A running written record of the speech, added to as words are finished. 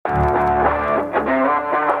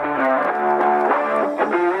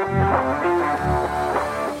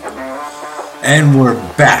And we're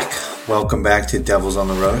back. Welcome back to Devils on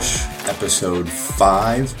the Rush, episode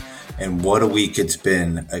 5. And what a week it's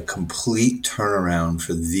been. A complete turnaround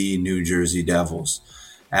for the New Jersey Devils.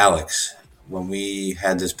 Alex, when we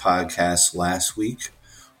had this podcast last week,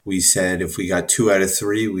 we said if we got 2 out of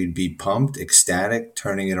 3, we'd be pumped, ecstatic,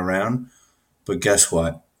 turning it around. But guess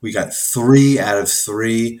what? We got 3 out of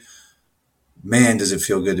 3. Man, does it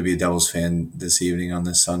feel good to be a Devils fan this evening on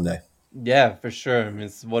this Sunday. Yeah, for sure. I mean,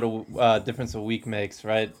 it's what a difference a week makes,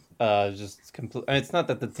 right? Just complete. It's not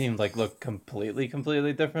that the team look completely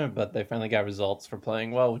different, but they finally got results for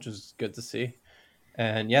playing well, which is good to see.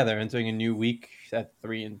 And yeah, they're entering a new week at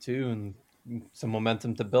 3-2, and some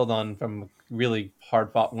momentum to build on from a really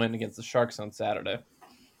hard fought win against the Sharks on Saturday.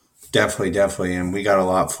 Definitely. And we got a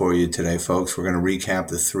lot for you today, folks. We're going to recap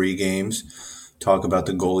the 3 games, talk about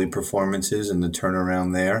the goalie performances and the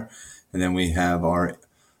turnaround there. And then we have our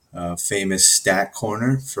famous stat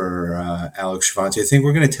corner for Alex Shavanti. I think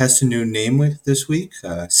we're going to test a new name with this week,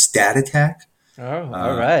 Stat Attack. Oh,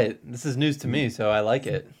 all right. This is news to me, so I like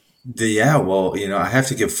it. I have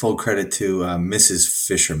to give full credit to Mrs.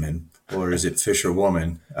 Fisherman, or is it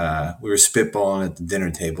Fisherwoman? We were spitballing at the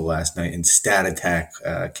dinner table last night, and Stat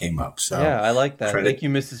Attack came up. So Yeah, I like that. credit. Thank you,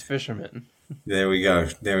 Mrs. Fisherman. There we go.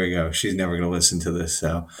 She's never going to listen to this.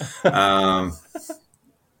 So um,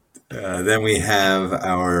 then we have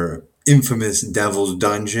our infamous Devil's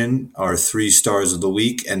Dungeon, our 3 stars of the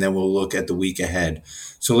week, and then we'll look at the week ahead.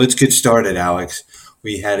 So let's get started, Alex.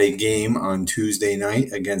 We had a game on Tuesday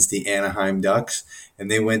night against the Anaheim Ducks, and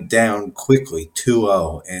they went down quickly,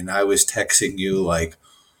 2-0. And I was texting you like,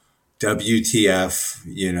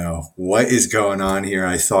 WTF, what is going on here?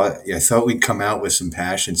 I thought we'd come out with some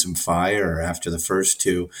passion, some fire after the first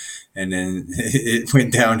 2, and then it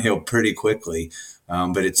went downhill pretty quickly.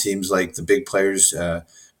 But it seems like the big players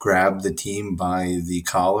grabbed the team by the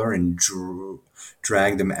collar and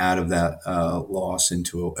dragged them out of that loss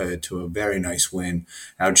into a very nice win,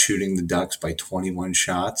 out shooting the Ducks by 21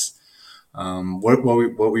 shots. What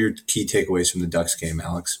were your key takeaways from the Ducks game,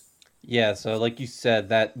 Alex? Yeah, so like you said,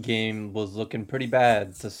 that game was looking pretty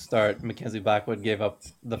bad to start. Mackenzie Blackwood gave up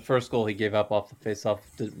the first goal he gave up off the faceoff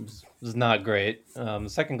was not great. The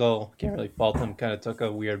second goal, can't really fault him, kind of took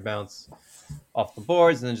a weird bounce off the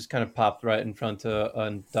boards and then just kind of popped right in front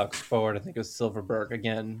of Ducks forward. I think it was Silverberg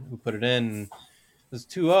again who put it in. It was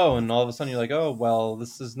 2-0, and all of a sudden you're like, oh, well,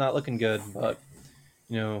 this is not looking good. But,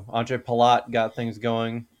 Andre Palat got things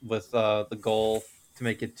going with the goal to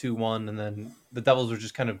make it 2-1, and then the Devils were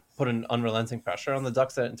just kind of putting unrelenting pressure on the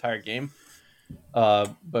Ducks that entire game.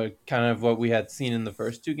 But kind of what we had seen in the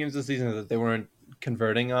first 2 games of the season is that they weren't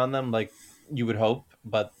converting on them like you would hope.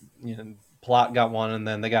 But Palat got one, and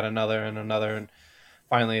then they got another, and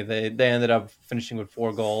finally they ended up finishing with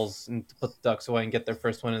 4 goals and to put the Ducks away and get their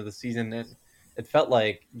first win of the season. And it felt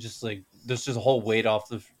like there's just a whole weight off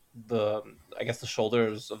the I guess the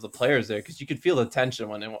shoulders of the players there, because you could feel the tension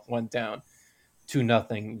when it went down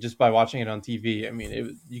 2-0 just by watching it on TV. I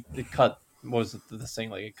mean, it cut. What was the saying?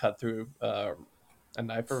 Like it cut through a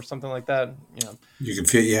knife or something like that. You can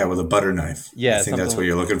feel, with a butter knife. Yeah, I think that's what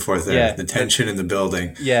you're looking for there. Yeah, the tension in the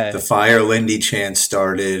building. Yeah, the Fire Lindy chant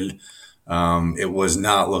started. It was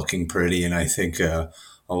not looking pretty, and I think a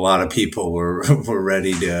lot of people were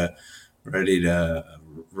ready to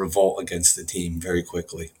revolt against the team very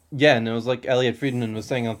quickly. Yeah, and it was like Elliot Friedman was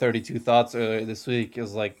saying on 32 Thoughts earlier this week. It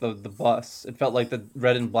was like the bus. It felt like the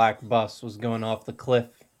red and black bus was going off the cliff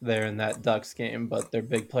there in that Ducks game. But their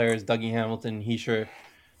big players, Dougie Hamilton, Hischier,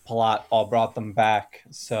 Palat, all brought them back.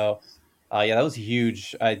 So, yeah, that was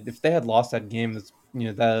huge. If they had lost that game,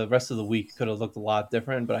 the rest of the week could have looked a lot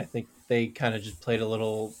different. But I think they kind of just played a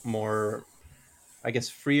little more, I guess,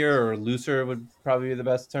 freer or looser would probably be the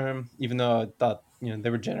best term, even though I thought,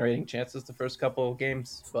 they were generating chances the first couple of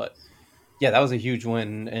games. But yeah, that was a huge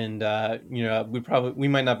win. And, we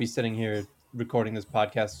might not be sitting here recording this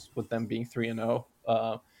podcast with them being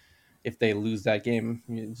 3-0. If they lose that game,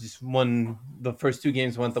 the first 2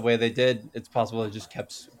 games went the way they did. It's possible it just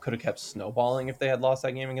could have kept snowballing if they had lost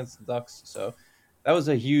that game against the Ducks. So that was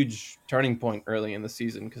a huge turning point early in the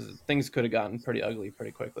season, because things could have gotten pretty ugly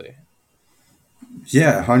pretty quickly.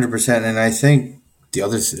 Yeah, 100%. And I think the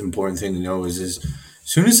other important thing to know is as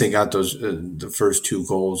soon as they got those the first 2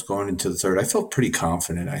 goals going into the third, I felt pretty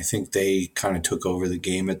confident. I think they kind of took over the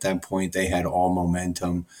game at that point. They had all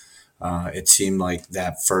momentum. It seemed like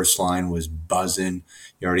that first line was buzzing.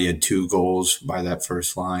 You already had 2 goals by that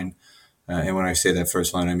first line. And when I say that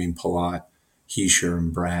first line, I mean Palat, Hischier,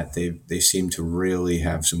 and Bratt. They seem to really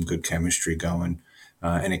have some good chemistry going.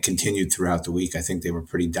 and it continued throughout the week. I think they were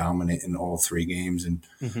pretty dominant in all three games, and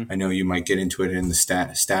Hmm. I know you might get into it in the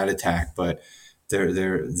stat attack, but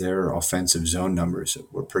their offensive zone numbers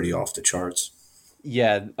were pretty off the charts.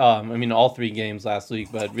 Yeah, I mean all three games last week,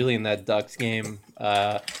 but really in that Ducks game,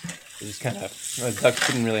 it just kind of Ducks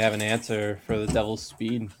didn't really have an answer for the Devils'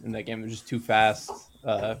 speed in that game. It was just too fast.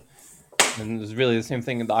 And it was really the same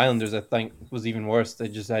thing. The Islanders, I think, was even worse. They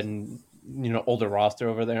just had older roster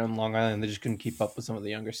over there on Long Island. They just couldn't keep up with some of the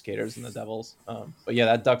younger skaters in the Devils. But yeah,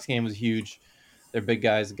 that Ducks game was huge. Their big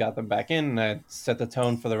guys got them back in, and that set the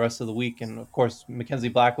tone for the rest of the week. And of course, Mackenzie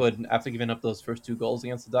Blackwood, after giving up those first two goals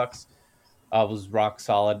against the Ducks, was rock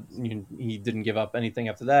solid. He didn't give up anything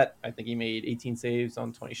after that. I think he made 18 saves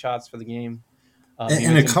on 20 shots for the game.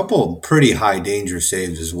 And a couple pretty high danger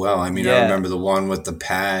saves as well. I mean, I Yeah, remember the one with the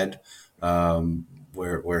pad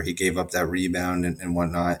where he gave up that rebound and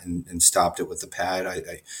whatnot and stopped it with the pad.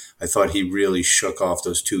 I thought he really shook off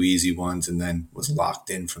those two easy ones and then was locked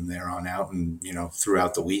in from there on out and,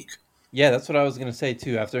 throughout the week. yeah, that's what I was gonna say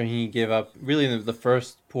too. After he gave up really the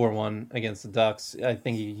first poor one against the Ducks, I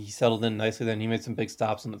think he settled in nicely. Then he made some big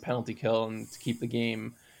stops on the penalty kill and to keep the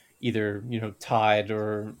game either tied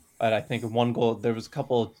or. I think one goal. There was a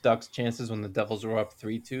couple of Ducks chances when the Devils were up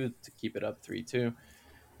 3-2 to keep it up 3-2,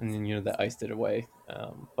 and then they iced it away.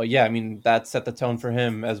 But yeah, I mean that set the tone for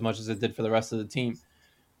him as much as it did for the rest of the team.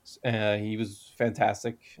 He was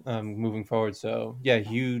fantastic moving forward. So yeah,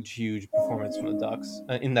 huge performance from the Ducks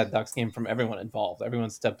in that Ducks game from everyone involved.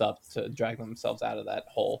 Everyone stepped up to drag themselves out of that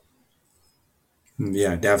hole.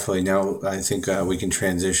 Yeah, definitely. Now I think we can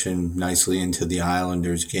transition nicely into the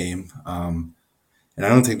Islanders game. And I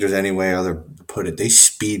don't think there's any way other to put it. They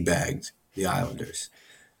speed bagged the Islanders.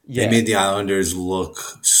 They Yeah, made the Islanders look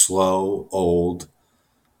slow, old,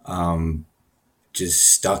 just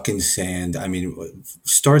stuck in sand. I mean,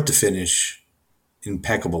 start to finish,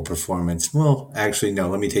 impeccable performance. Well, actually, no,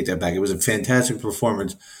 let me take that back. It was a fantastic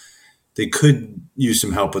performance. They could use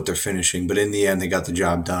some help with their finishing, but in the end, they got the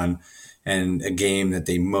job done. And a game that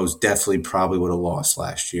they most definitely probably would have lost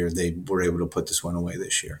last year, they were able to put this one away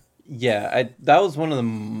this year. yeah. That was one of the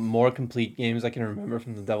more complete games I can remember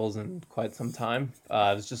from the Devils in quite some time.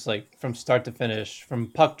 It was just like from start to finish, from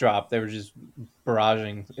puck drop, they were just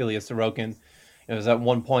barraging Ilya Sorokin. It was at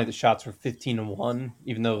one point the shots were 15-1,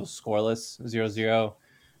 even though it was scoreless, 0-0.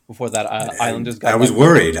 Before that, And Islanders I got was that.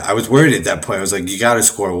 worried. I was worried at that point. I was like, you got to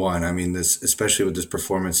score one. I mean, this, especially with this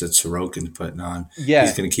performance that Sorokin's putting on, he's Yeah,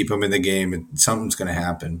 going to keep him in the game, and something's going to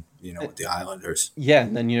happen, with the Islanders. yeah,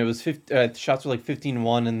 and then it was 50, shots were like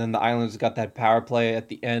 15-1, and then the Islanders got that power play at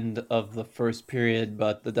the end of the first period,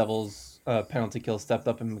 but the Devils penalty kill stepped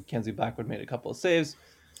up, and Mackenzie Blackwood made a couple of saves.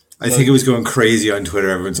 I So think it was going crazy on Twitter.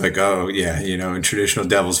 Everyone's like, "Oh yeah, in traditional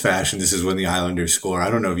Devils fashion, this is when the Islanders score."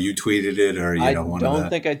 I don't know if you tweeted it or I one of don't the.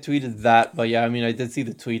 think I tweeted that, but yeah, I mean, I did see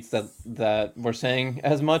the tweets that were saying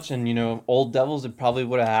as much, and old Devils, it probably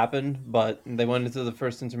would have happened, but they went into the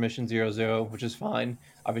first intermission 0-0, which is fine.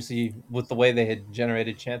 Obviously, with the way they had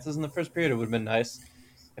generated chances in the first period, it would have been nice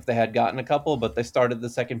if they had gotten a couple, but they started the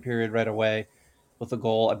second period right away with a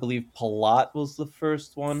goal. I believe Palat was the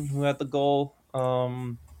first one who had the goal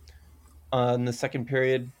in the second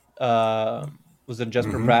period. Was it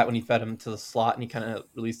Jesper Mhm. Bratt when he fed him to the slot and he kind of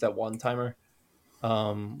released that one timer?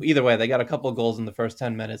 Either way, they got a couple of goals in the first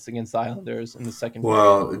 10 minutes against the Islanders in the second period.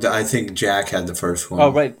 Well, I think Jack had the first Oh,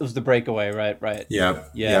 one. right. It was the breakaway. Right.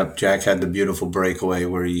 Yep, Yeah. yep. Jack had the beautiful breakaway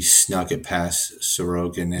where he snuck it past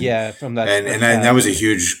Sorokin, and Yeah. From that and sprint and, and that pass. was a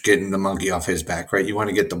huge getting the monkey off his back, right? You want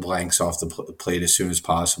to get the blanks off the plate as soon as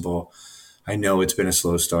possible. I know it's been a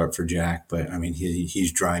slow start for Jack, but I mean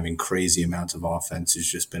he's driving crazy amounts of offense.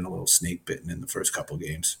 He's just been a little snake bitten in the first couple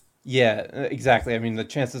games. Yeah, exactly. I mean, the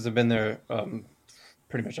chances have been there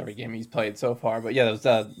pretty much every game he's played so far. But yeah, that was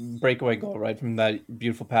that breakaway goal, right? From that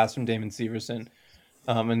beautiful pass from Damon Severson.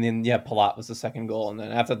 And then, yeah, Palat was the second goal. And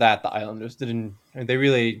then after that, the Islanders didn't, I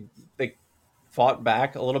mean, they fought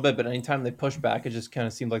back a little bit, but anytime they pushed back, it just kind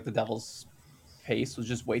of seemed like the Devils' pace was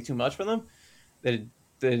just way too much for them. They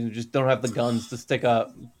they just don't have the guns to stick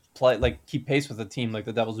up, play like keep pace with a team like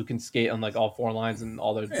the Devils who can skate on like all four lines and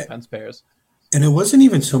all their defense pairs. And it wasn't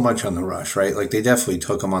even so much on the rush, right? Like they definitely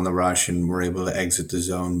took him on the rush and were able to exit the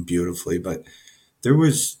zone beautifully, but there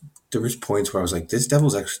was there was points where I was like, this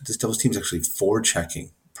Devils team's actually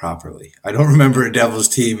forechecking properly. I don't remember a Devils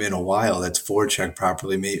team in a while that's forechecked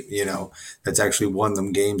properly. Maybe that's actually won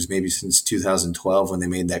them games maybe since 2012 when they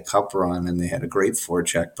made that cup run and they had a great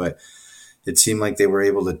forecheck. But it seemed like they were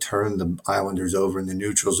able to turn the Islanders over in the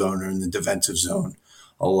neutral zone or in the defensive zone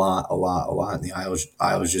a lot. And the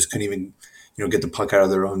Islanders just couldn't even get the puck out of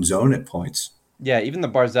their own zone at points. Yeah, even the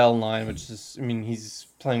Barzell line, which is, I mean, he's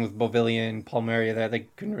playing with Bovillian, Palmieri there. They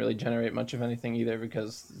couldn't really generate much of anything either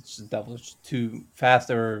because it's just Devils just too fast.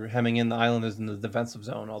 They were hemming in the Islanders in the defensive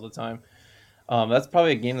zone all the time. That's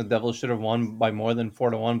probably a game the Devils should have won by more than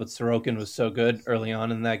 4-1, but Sorokin was so good early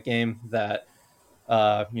on in that game that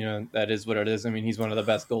that is what it is. I mean, he's one of the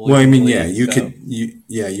best Well, goalies I in the mean, yeah, league.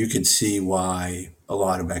 So you could see why a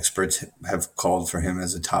lot of experts have called for him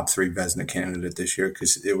as a top three Vezina candidate this year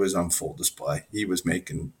because it was on full display. He was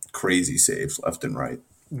making crazy saves left and right.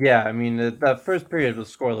 yeah, I mean, that first period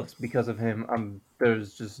was scoreless because of him.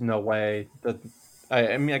 There's just no way that.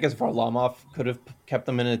 I mean, I guess Varlamov could have kept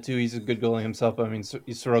them in it too. He's a good goalie himself. But I mean,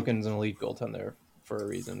 Sorokin's an elite goaltender for a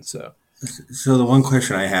reason. So So the one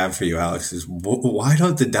question I have for you, Alex, is why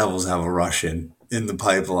don't the Devils have a Russian in the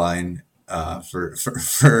pipeline for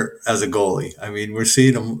as a goalie? I mean, we're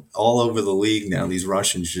seeing them all over the league now. These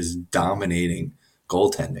Russians just dominating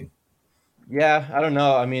goaltending. yeah, I don't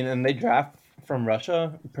know. I mean, and they draft from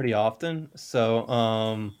Russia pretty often.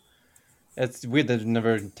 So it's weird that they've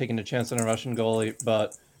never taken a chance on a Russian goalie.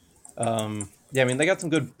 But yeah, I mean, they got some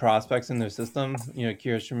good prospects in their system.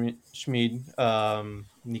 Kira Schmid,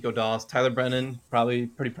 Nico Dawes, Tyler Brennan, probably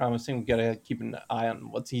pretty promising. We got to keep an eye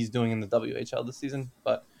on what he's doing in the WHL this season.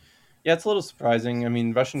 But yeah, it's a little surprising. I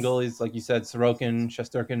mean, Russian goalies, like you said, Sorokin,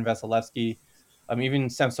 Shesterkin, Vasilevsky. Even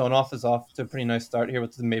Samsonov is off to a pretty nice start here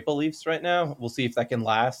with the Maple Leafs right now. We'll see if that can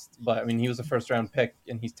last. But I mean, he was a first round pick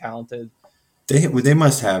and he's talented. They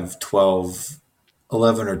must have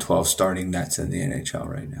 11 or 12 starting nets in the NHL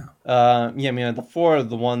right now. Yeah, I mean, the four are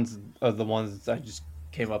the ones I just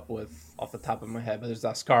came up with off the top of my head. But there's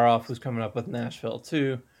Askarov who's coming up with Nashville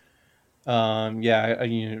too. Yeah,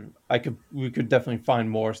 we could definitely find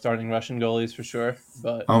more starting Russian goalies for sure.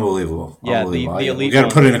 But Unbelievable, yeah, the unbelievable. the We elite got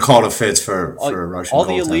to put in a ones, call to Fitz all, for a Russian all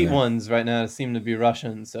the elite goaltender. ones right now seem to be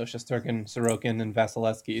Russian. So Shesterkin, Sorokin, and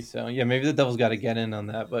Vasilevsky. So yeah, maybe the Devils got to get in on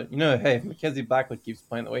that. But hey, if Mackenzie Blackwood keeps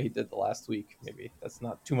playing the way he did the last week, maybe that's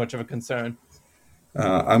not too much of a concern.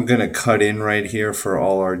 I'm going to cut in right here for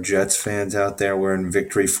all our Jets fans out there. We're in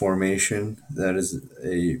victory formation. That is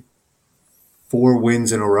a 4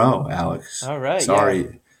 wins in a row, Alex. All right, yeah.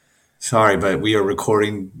 Sorry, but we are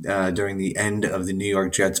recording during the end of the New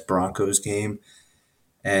York Jets Broncos game.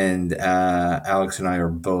 And Alex and I are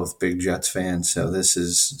both big Jets fans. So this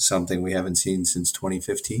is something we haven't seen since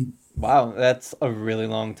 2015. Wow, that's a really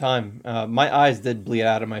long time. My eyes did bleed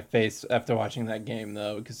out of my face after watching that game,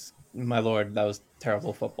 though, because my lord, that was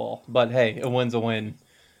terrible football. But hey, a win's a win.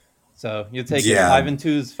 So you take it. Yeah, 5-2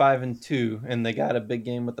 is 5-2, and they got a big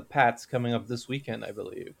game with the Pats coming up this weekend, I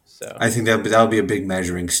believe. So I think that'll be a big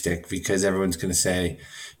measuring stick because everyone's going to say,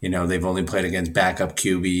 they've only played against backup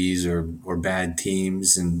QBs or bad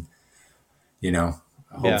teams, and you know,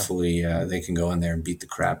 yeah, hopefully they can go in there and beat the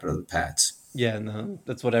crap out of the Pats. yeah, no,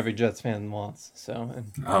 that's what every Jets fan wants. So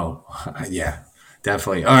Oh, yeah,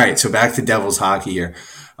 definitely. All right, so back to Devils hockey here.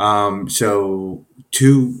 So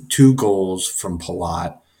two goals from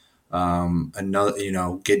Palat. Another,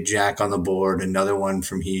 get Jack on the board. Another one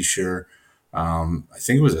from Heischer. I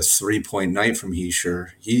think it was a 3-point night from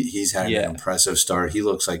Heischer. He's had an yeah, impressive start. He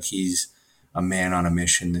looks like he's a man on a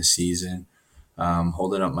mission this season.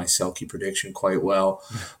 Holding up my Selke prediction quite well.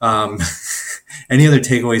 Um, any other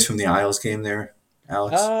takeaways from the Isles game there,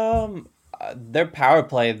 Alex? their power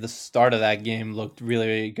play at the start of that game looked really,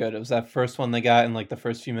 really good. It was that first one they got in like the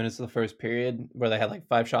first few minutes of the first period where they had like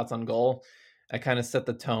 5 shots on goal. It kind of set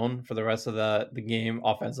the tone for the rest of the game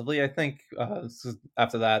offensively. I think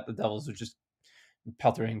after that, the Devils were just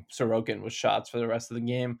peltering Sorokin with shots for the rest of the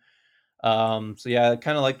game. So yeah, I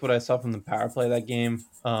kind of liked what I saw from the power play that game.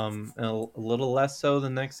 And a little less so the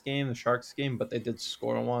next game, the Sharks game, but they did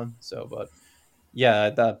score one. So, but yeah,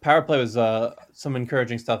 the power play was some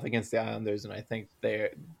encouraging stuff against the Islanders, and I think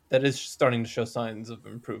that is starting to show signs of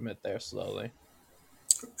improvement there slowly.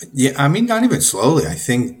 Yeah, I mean, not even slowly. I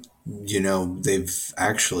think, they've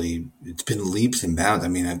actually, it's been leaps and bounds. I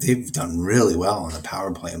mean, they've done really well on the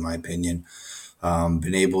power play, in my opinion.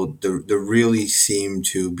 Been able to, they really seem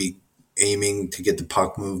to be aiming to get the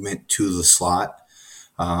puck movement to the slot.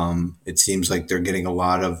 It seems like they're getting a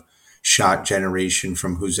lot of shot generation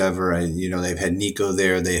from who's ever. They've had Nico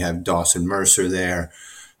there, they have Dawson Mercer there.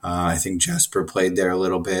 I think Jesper played there a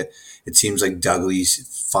little bit. It seems like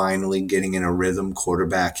Dougley's finally getting in a rhythm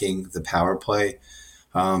quarterbacking the power play.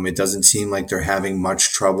 It doesn't seem like they're having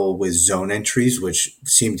much trouble with zone entries, which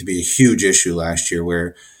seemed to be a huge issue last year,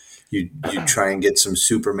 where you try and get some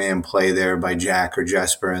Superman play there by Jack or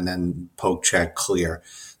Jesper and then poke check clear.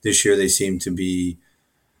 This year they seem to be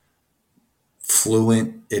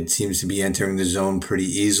fluent. It seems to be entering the zone pretty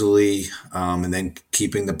easily, and then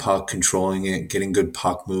keeping the puck, controlling it, getting good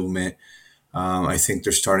puck movement. I think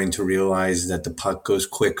they're starting to realize that the puck goes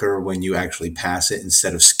quicker when you actually pass it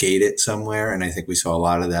instead of skate it somewhere. And I think we saw a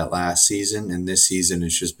lot of that last season. And this season,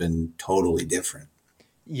 it's just been totally different.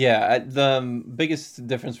 Yeah, the biggest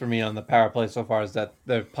difference for me on the power play so far is that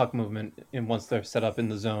their puck movement, and once they're set up in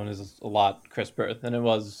the zone, is a lot crisper than it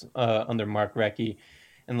was under Mark Recchi.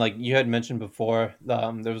 And like you had mentioned before,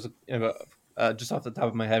 there was just off the top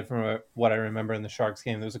of my head from what I remember in the Sharks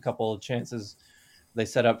game, there was a couple of chances they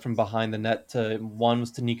set up from behind the net. To one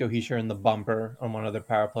was to Nico Hischier in the bumper on one of their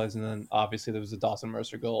power plays, and then obviously there was a Dawson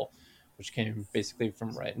Mercer goal, which came basically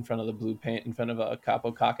from right in front of the blue paint in front of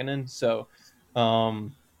Capo Kakinen. So.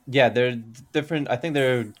 Yeah, they're different. I think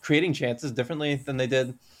they're creating chances differently than they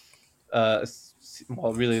did.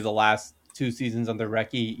 Well, really, the last two seasons under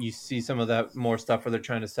Recchi, you see some of that more stuff where they're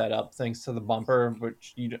trying to set up thanks to the bumper,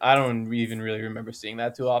 which I don't even really remember seeing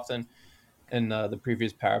that too often in the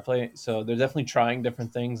previous power play. So they're definitely trying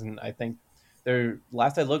different things, and I think their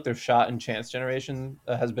last I looked, their shot and chance generation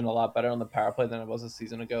has been a lot better on the power play than it was a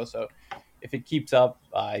season ago. So if it keeps up,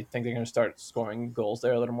 I think they're going to start scoring goals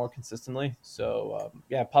there a little more consistently. So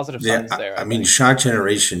yeah, positive Yeah, signs there, I I mean, think. shot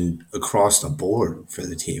generation across the board for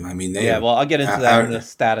the team. I mean, they Yeah, have. well, I'll get into that in the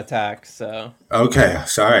stat attack. So Okay,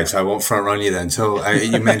 so all right, so I won't front run you then. So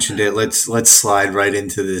you mentioned it. Let's slide right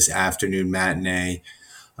into this afternoon matinee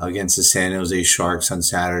against the San Jose Sharks on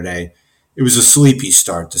Saturday. It was a sleepy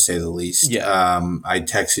start, to say the least. yeah, I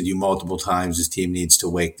texted you multiple times. This team needs to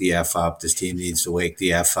wake the f up. This team needs to wake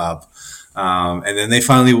the f up. And then they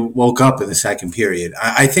finally woke up in the second period.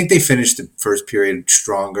 I think they finished the first period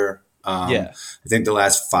stronger. yeah, I think the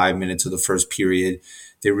last 5 minutes of the first period,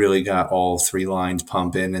 they really got all three lines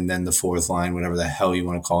pumping, and then the fourth line, whatever the hell you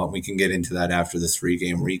want to call it. We can get into that after the 3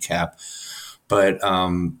 game recap. But,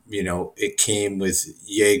 it came with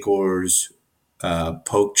Yegor's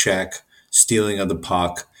poke check, stealing of the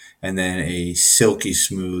puck, and then a silky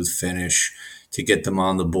smooth finish to get them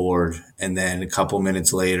on the board. And then a couple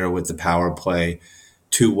minutes later with the power play,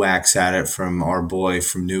 two whacks at it from our boy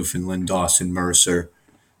from Newfoundland, Dawson Mercer.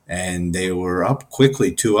 And they were up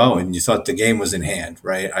quickly 2-0, and you thought the game was in hand,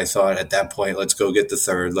 right? I thought at that point, let's go get the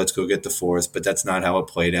third, let's go get the fourth, but that's not how it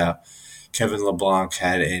played out. Kevin LeBlanc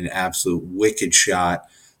had an absolute wicked shot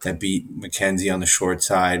that beat McKenzie on the short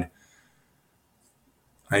side.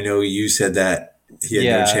 I know you said that he had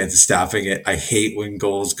no yeah, chance of stopping it. I hate when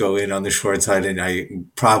goals go in on the short side, and I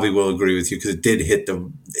probably will agree with you because it did hit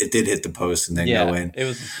the post and then go yeah. in. It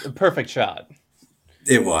was a perfect shot.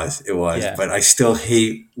 It was, Yeah, but I still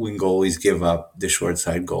hate when goalies give up the short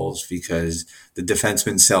side goals because the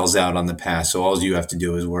defenseman sells out on the pass. So all you have to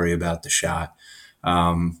do is worry about the shot.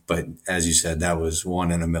 But as you said, that was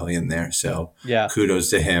one in a million there. So yeah, kudos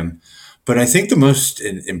to him. But I think the most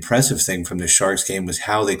impressive thing from the Sharks game was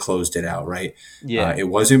how they closed it out, right? yeah. It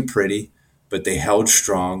wasn't pretty, but they held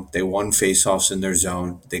strong. They won faceoffs in their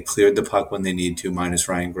zone. They cleared the puck when they need to, minus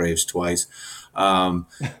Ryan Graves twice. Um,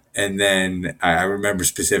 and then I remember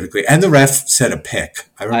specifically, and the ref set a pick.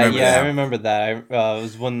 I remember I that. remember that. It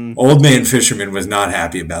was when Old man Fisherman was not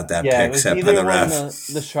happy about that yeah, it pick was set by either the when ref.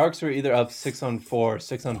 the Sharks were either up 6-4,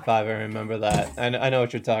 6-5. I remember that. I know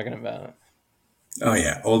what you're talking about. Oh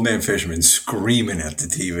yeah, old man Fisherman screaming at the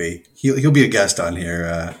TV. He'll be a guest on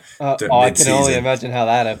here I can only mid-season. imagine how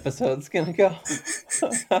that episode's gonna go.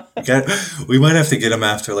 We might have to get him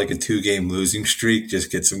after like a 2 game losing streak.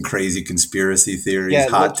 Just get some crazy conspiracy theories, Yeah,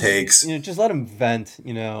 hot takes. just let him vent.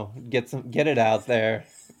 Get it out there.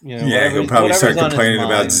 Yeah, he'll probably start Whatever's on his complaining about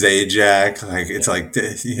mind. Zajac. Like it's like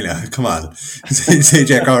come on,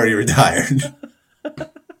 Zajac already retired.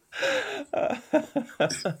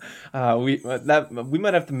 We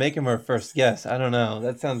might have to make him our first guest. I don't know.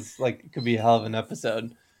 That sounds like it could be a hell of an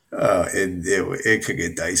episode. It could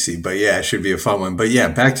get dicey, but yeah, it should be a fun one. But yeah,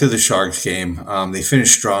 back to the Sharks game. They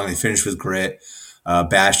finished strong. They finished with grit.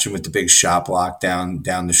 Bastion with the big shot block down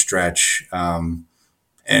the stretch. And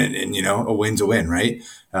a win's a win, right?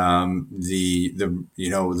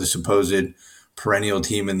 The supposed perennial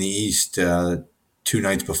team in the East 2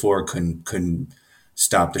 nights before couldn't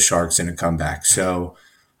stop the Sharks in a comeback. So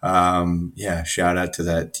yeah, shout out to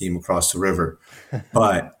that team across the river.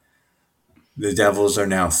 But the Devils are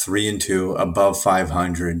now 3-2, above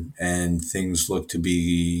 500, and things look to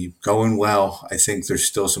be going well. I think there's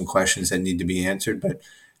still some questions that need to be answered, but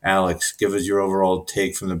Alex, give us your overall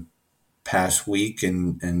take from the past week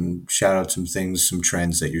and shout out some things, some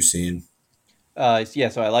trends that you're seeing. Yeah,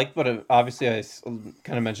 so I like obviously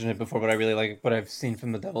kind of mentioned it before, but I really like what I've seen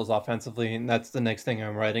from the Devils offensively, and that's the next thing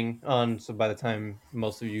I'm writing on. So by the time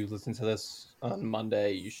most of you listen to this on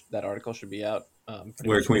Monday, that article should be out. Pretty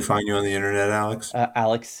Where much can we find you on the internet, Alex?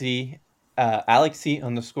 Alexc_THW.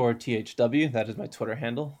 That is my Twitter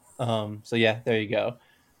handle. So yeah, there you go.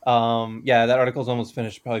 Yeah, that article's almost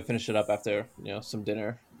finished. Probably finish it up after some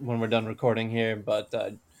dinner when we're done recording here. But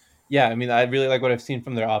yeah, I mean, I really like what I've seen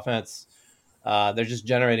from their offense. They're just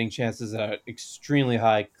generating chances at an extremely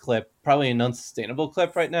high clip, probably an unsustainable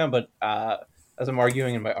clip right now. But as I'm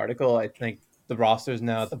arguing in my article, I think the roster is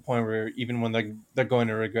now at the point where even when they're going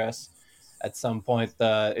to regress at some point,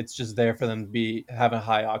 it's just there for them to have a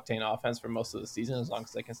high octane offense for most of the season as long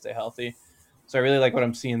as they can stay healthy. So I really like what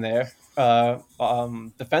I'm seeing there.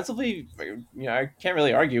 Defensively, I can't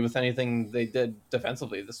really argue with anything they did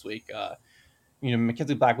defensively this week.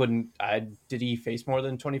 Mackenzie Blackwood, did he face more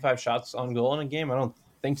than 25 shots on goal in a game? I don't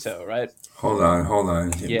think so, right? Hold on, hold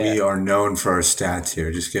on. Yeah. We are known for our stats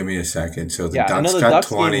here. Just give me a second. So the Yeah, I know Ducks the got Ducks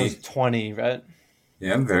game 20. was 20, right?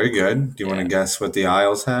 Yeah, very good. Do you want to Yeah. guess what the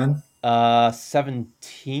Isles had?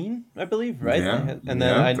 17, I believe, right? Yeah, And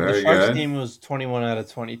then yeah, the very Sharks good. game was 21 out of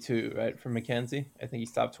 22, right, for Mackenzie. I think he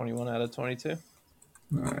stopped 21 out of 22. All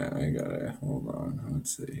right, I gotta hold on.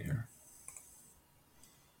 Let's see here.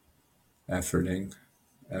 Efforting.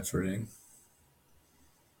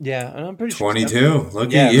 Yeah, and I'm pretty sure 22.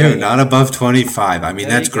 Look yeah, at you. very Not good. above 25. I mean,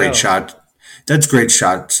 There that's you great go. shot. That's great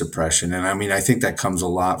shot suppression. And I mean, I think that comes a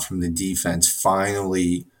lot from the defense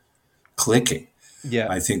finally clicking. Yeah.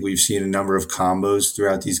 I think we've seen a number of combos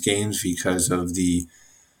throughout these games because of the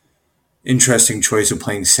interesting choice of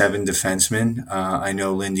playing seven defensemen. I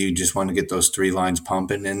know Lindy just wanted to get those three lines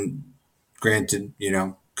pumping. And granted,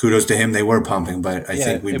 kudos to him. They were pumping, but I Yeah,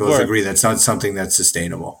 think we it both agree worked. that's not something that's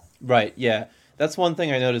sustainable. Right, yeah. That's one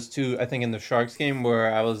thing I noticed too, I think in the Sharks game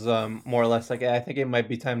where I was more or less like, I think it might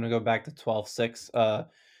be time to go back to 12-6.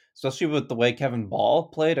 Especially with the way Kevin Ball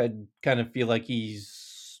played. I kind of feel like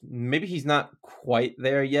he's not quite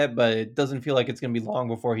there yet, but it doesn't feel like it's going to be long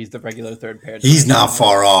before he's the regular third pair He's not defenseman.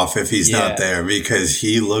 far off if he's not Yeah. there because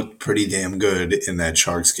he looked pretty damn good in that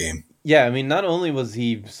Sharks game. Yeah, I mean, not only was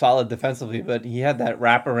he solid defensively, but he had that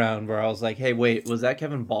wraparound where I was like, "Hey, wait, was that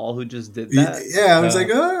Kevin Ball who just did that?" Yeah, I was like,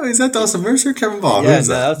 oh, is that Dawson Mercer? Kevin Ball? Yeah, Who's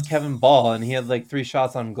no, that that? was Kevin Ball, and he had like 3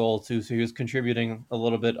 shots on goal too, so he was contributing a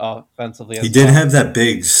little bit offensively He as did well. have that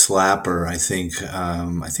big slapper. I think.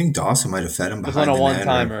 I think Dawson might have fed him It was on behind a the one net, or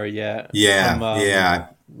timer, yeah, from yeah, yeah.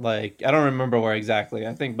 like I don't remember where exactly.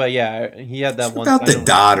 I think, but yeah, he had It's that one about the timer.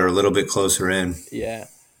 dot or a little bit closer in. Yeah.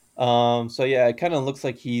 So yeah, it kind of looks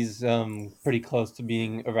like he's pretty close to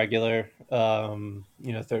being a regular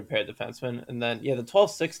third pair defenseman. And then yeah, the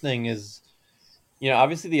 12-6 thing is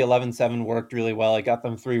obviously the 11-7 worked really well. It got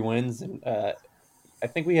them 3 wins, and I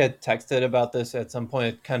think we had texted about this at some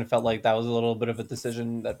point. It kind of felt like that was a little bit of a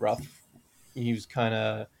decision that Ruff, he was kind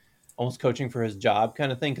of almost coaching for his job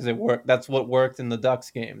kind of thing, because it worked. That's what worked in the Ducks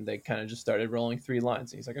game. They kind of just started rolling 3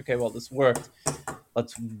 lines. And he's like, okay, well, this worked.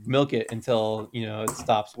 Let's milk it until it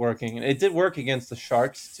stops working. And it did work against the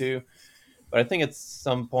Sharks too. But I think at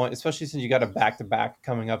some point, especially since you got a back-to-back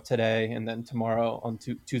coming up today and then tomorrow on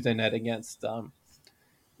Tuesday night against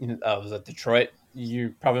was it Detroit?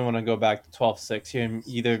 You probably want to go back to 12-6 here. And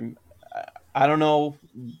either I don't know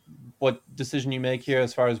what decision you make here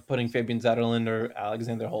as far as putting Fabian Zetterlund or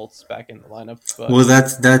Alexander Holtz back in the lineup, but Well,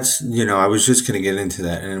 that's I was just going to get into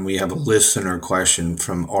that, and we have a listener question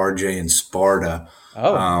from RJ in Sparta.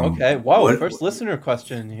 oh, okay. Whoa, What first listener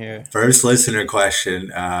question here. First listener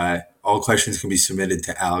question? All questions can be submitted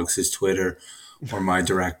to Alex's Twitter or my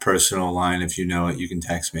direct personal line. If you know it, you can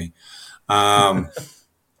text me. Um,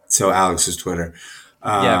 so Alex's Twitter.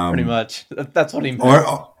 Yeah, pretty Um, much. That's what he meant.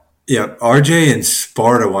 or yeah, RJ in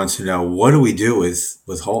Sparta wants to know, what do we do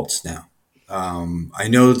with Holtz now? I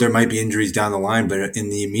know there might be injuries down the line, but in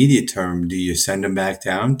the immediate term, do you send him back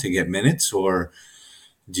down to get minutes, or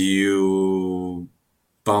do you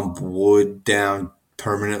bump Wood down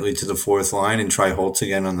permanently to the fourth line and try Holtz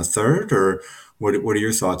again on the third, or what are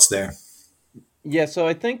your thoughts there? Yeah, so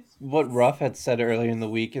I think what Ruff had said earlier in the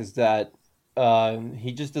week is that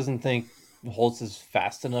he just doesn't think Holtz is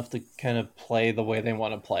fast enough to kind of play the way they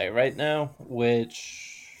want to play right now,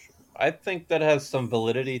 which I think that has some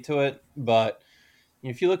validity to it. But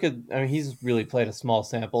if you look at, I mean, he's really played a small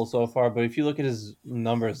sample so far, but if you look at his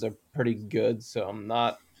numbers, they're pretty good. So I'm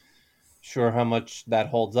not sure how much that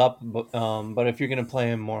holds up. But if you're going to play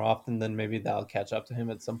him more often, then maybe that'll catch up to him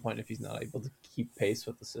at some point if he's not able to keep pace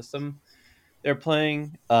with the system they're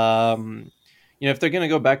playing. If they're going to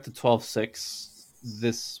go back to 12-6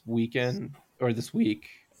 this weekend or this week,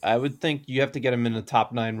 I would think you have to get him in a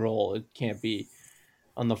top 9 role. It can't be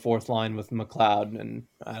on the fourth line with McLeod and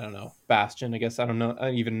I don't know, Bastion. I guess I don't know. I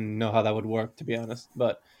don't even know how that would work, to be honest.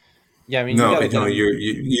 But yeah, I mean, you No, got to get no, him.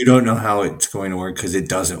 you don't know how it's going to work because it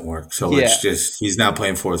doesn't work. So let's Yeah, just he's not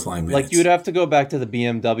playing fourth line like you would minutes. have to go back to the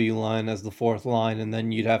BMW line as the fourth line, and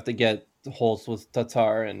then you'd have to get Holtz with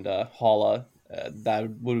Tatar and Holla. That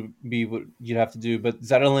would be what you'd have to do. But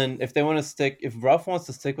Zetterlund, if they want to stick, if Ruff wants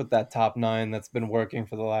to stick with that top 9 that's been working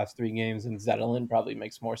for the last 3 games, and Zetterlund probably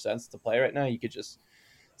makes more sense to play right now, you could just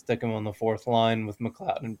stick him on the fourth line with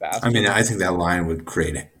McLeod and I mean, Bastion. I think that line would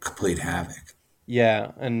create a complete havoc.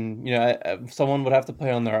 Yeah, and someone would have to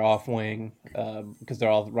play on their off wing because they're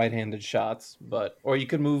all right-handed shots. But or you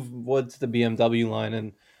could move Wood to the BMW line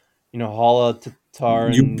and Holla to Tar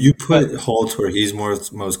You and put Holtz where he's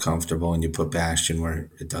most comfortable, and you put Bastion where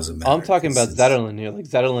it doesn't I'm matter talking because about it's Zetterlund here. Like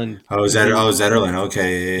Zetterlund oh could be, Zetterlund.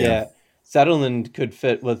 Okay, yeah, yeah. yeah, Zetterlund could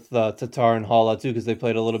fit with Tatar and Holla too because they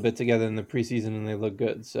played a little bit together in the preseason and they look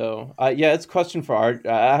good. So yeah, it's a question for Art.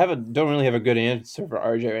 Don't really have a good answer for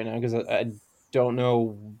RJ right now because I don't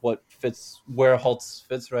know what fits where Holtz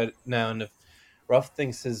fits right now, and if Ruff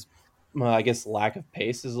thinks his I guess lack of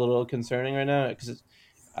pace is a little concerning right now because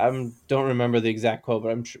I don't remember the exact quote,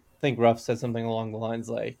 but think Ruff said something along the lines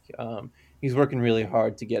like he's working really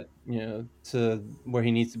hard to get to where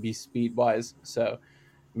he needs to be speed wise. So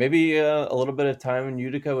maybe a little bit of time in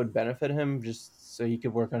Utica would benefit him just so he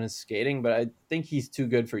could work on his skating. But I think he's too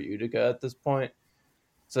good for Utica at this point.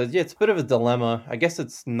 So yeah, it's a bit of a dilemma. I guess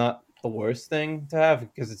it's not the worst thing to have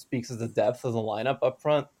because it speaks to the depth of the lineup up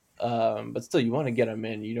front. But still, you want to get him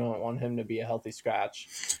in. You don't want him to be a healthy scratch.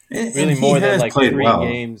 And Really, he more than has like played three well.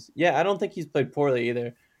 games. Yeah, I don't think he's played poorly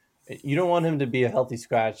either. You don't want him to be a healthy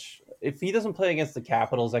scratch. If he doesn't play against the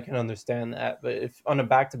Capitals, I can understand that. But if on a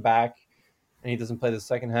back to back and he doesn't play the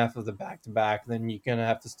second half of the back to back, then you're gonna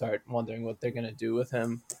have to start wondering what they're gonna do with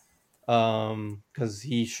him. Because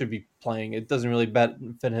he should be playing. It doesn't really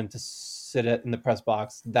benefit him to sit in the press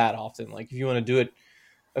box that often. Like if you want to do it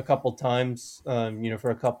a couple times, for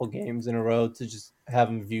a couple games in a row to just have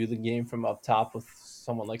him view the game from up top with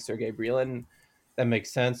someone like Sergey Brylin, that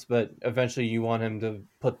makes sense. But eventually, you want him to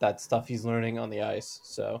put that stuff he's learning on the ice.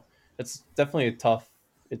 So it's definitely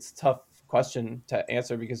it's a tough question to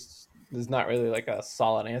answer because there's not really like a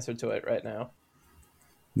solid answer to it right now.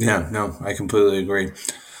 Yeah, no, I completely agree.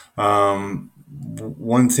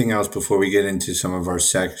 One thing else before we get into some of our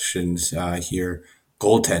sections here,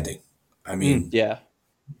 goaltending. I mean, Yeah,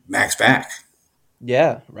 Max back.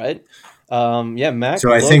 yeah, right. Yeah, Mac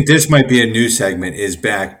So I think looked. this might be a new segment. Is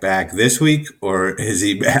back this week or is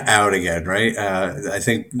he out again? Right. I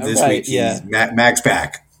think this Right, week he's yeah. Max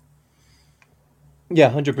back. Yeah,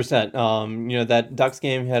 100%. That Ducks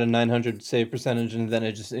game had a 900 save percentage, and then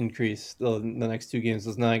it just increased. The next 2 games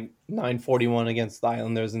was 941 against the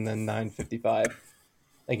Islanders, and then 955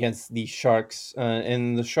 against the Sharks.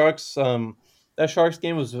 And the Sharks, that Sharks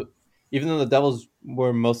game was, even though the Devils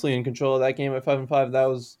were mostly in control of that game at 5-5, that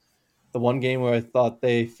was the one game where I thought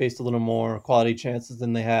they faced a little more quality chances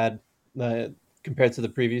than they had uh, compared to the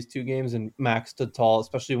previous 2 games. And Max stood tall,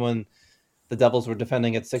 especially when the Devils were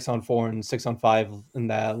defending at 6-on-4 and 6-on-5 in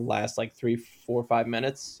that last like 3, 4, 5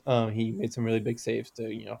 minutes. He made some really big saves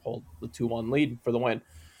to hold the 2-1 lead for the win.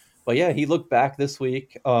 But yeah, he looked back this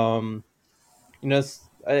week. I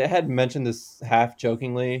had mentioned this half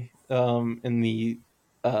jokingly in the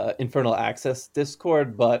Infernal Access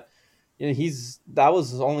Discord, but he's that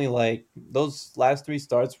was only like those last 3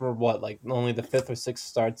 starts were what like only the fifth or sixth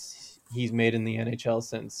starts he's made in the NHL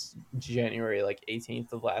since January like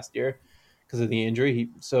 18th of last year because of the injury.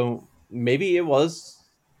 So maybe it was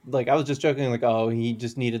like I was just joking like oh he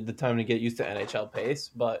just needed the time to get used to NHL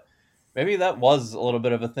pace, but maybe that was a little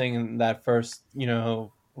bit of a thing in that first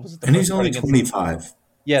was it the And first he's start only against the 25,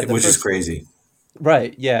 yeah the which is first crazy.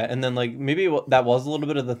 right, yeah, and then like maybe that was a little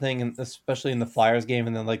bit of the thing, and especially in the Flyers game,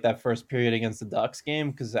 and then like that first period against the Ducks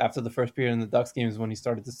game, because after the first period in the Ducks game is when he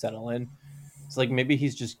started to settle in. So like maybe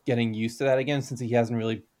he's just getting used to that again since he hasn't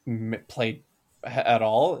really played at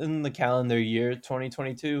all in the calendar year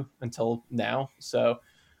 2022 until now. So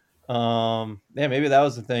yeah, maybe that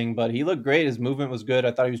was the thing, but he looked great. His movement was good.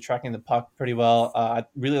 I thought he was tracking the puck pretty well. I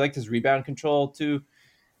really liked his rebound control too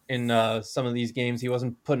in some of these games. He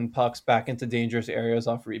wasn't putting pucks back into dangerous areas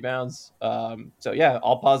off rebounds. So yeah,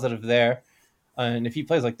 all positive there. And if he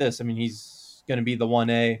plays like this, I mean, he's going to be the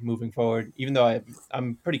 1A moving forward. Even though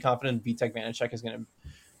I'm pretty confident Vitek Vanacek is going to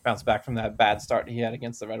bounce back from that bad start he had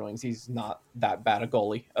against the Red Wings. He's not that bad a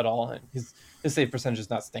goalie at all, and his save percentage is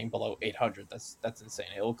not staying below 800. That's insane.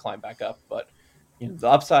 It'll climb back up, but the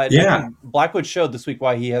upside. I Yeah, think Blackwood showed this week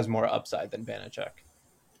why he has more upside than Vanacek.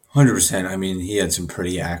 100%. I mean, he had some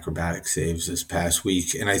pretty acrobatic saves this past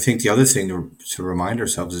week. And I think the other thing to remind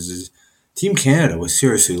ourselves is Team Canada was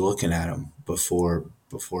seriously looking at him before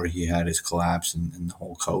he had his collapse and the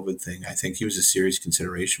whole COVID thing. I think he was a serious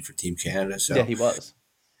consideration for Team Canada. Yeah, So he was.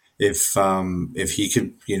 if he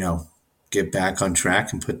could, get back on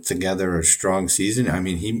track and put together a strong season, I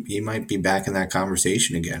mean, he might be back in that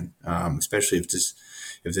conversation again, especially if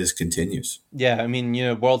this continues. Yeah, I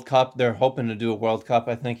mean, World Cup, they're hoping to do a World Cup,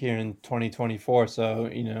 I think, here in 2024. So,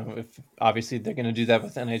 if obviously they're going to do that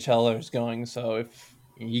with NHLers going. So, if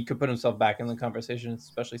he could put himself back in the conversation,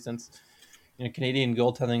 especially since, Canadian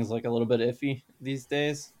goaltending is like a little bit iffy these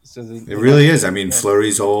days. So, It they got, really is. I mean, yeah,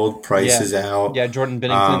 Fleury's old, Price yeah, is out. yeah. Jordan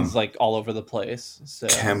Binnington's like all over the place. So,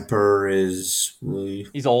 Kemper is really.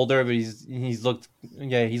 he's older, but he's looked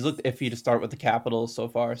iffy to start with the Capitals so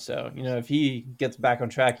far. So if he gets back on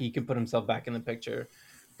track, he can put himself back in the picture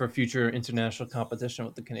for future international competition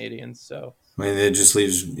with the Canadians. So I mean, it just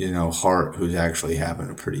leaves Hart, who's actually having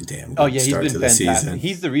a pretty damn oh good yeah, he's start been to the fantastic. season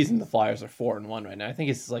He's the reason the Flyers are 4-1 right now. I think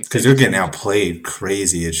it's like because save they're getting percentage. outplayed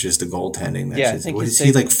crazy. It's just the goaltending that's Yeah, I just. think What his is he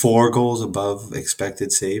save. like 4 goals above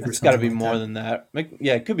expected save or It's got to something be like more that? than that.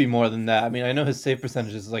 Yeah, it could be more than that. I mean, I know his save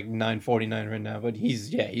percentage is like 949 right now, but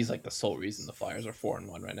he's like the sole reason the Flyers are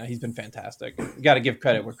 4-1 right now. He's been fantastic. Got to give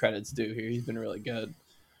credit where credit's due here. He's been really good.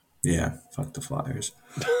 Yeah, fuck the Flyers.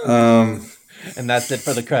 And that's it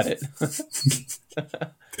for the credit.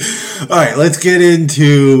 All right, let's get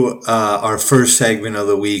into our first segment of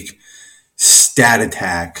the week, Stat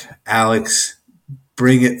Attack. Alex,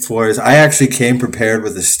 bring it for us. I actually came prepared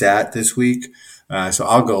with a stat this week, so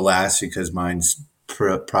I'll go last because mine's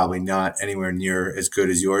probably not anywhere near as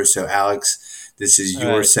good as yours. So, Alex, this is All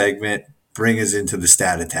your right. segment. Bring us into the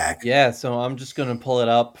Stat Attack. Yeah, so I'm just going to pull it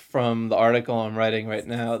up from the article I'm writing right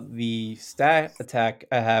now. The stat attack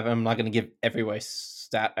I have, I'm not going to give every way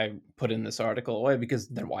stat I put in this article away because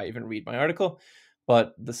then why even read my article?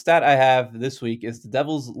 But the stat I have this week is the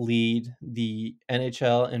Devils lead the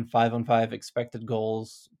NHL in 5-on-5 expected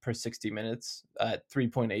goals per 60 minutes at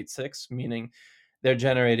 3.86, meaning they're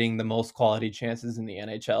generating the most quality chances in the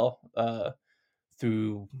NHL.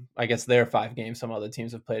 Through I guess their 5 games. Some other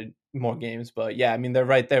teams have played more games, but yeah, I mean they're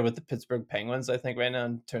right there with the Pittsburgh Penguins, I think, right now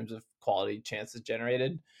in terms of quality chances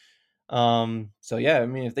generated. So yeah, I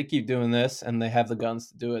mean if they keep doing this and they have the guns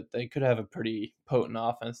to do it, they could have a pretty potent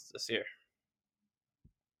offense this year.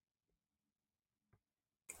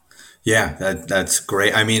 Yeah, that's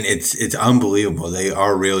great. I mean, it's unbelievable. They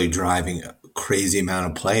are really driving a crazy amount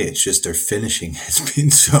of play. It's just their finishing has been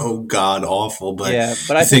so god awful. But Yeah,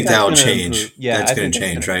 but I you think think that's that'll going to improve. change? Yeah, That's I going think to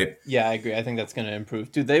that's change, going to. right? Yeah, I agree. I think that's going to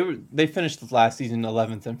improve. Dude, they finished the last season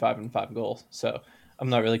 11th and 5-5 goals. So I'm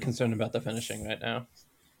not really concerned about the finishing right now.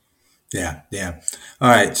 Yeah, yeah. All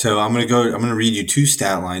right, so I'm gonna read you two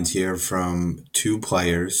stat lines here from two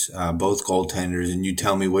players, both goaltenders, and you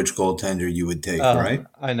tell me which goaltender you would take. All Oh, right.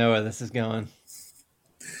 I know where this is going.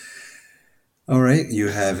 All right. You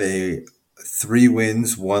have a 3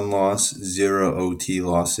 wins, 1 loss, zero OT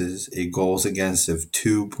losses, a goals against of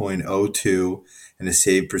 2.02, and a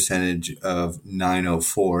save percentage of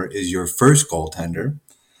 904 is your first goaltender.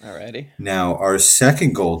 Alrighty. Now, our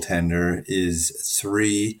second goaltender is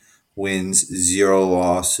 3 wins, 0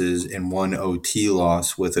 losses, and 1 OT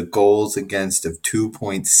loss with a goals against of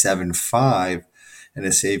 2.75 and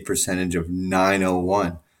a save percentage of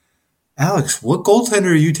 901. Alex, what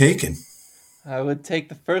goaltender are you taking? I would take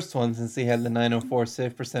the first one since he had the 904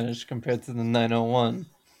 save percentage compared to the 901.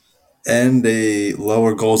 And a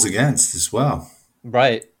lower goals against as well.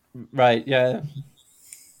 Right. Right. Yeah.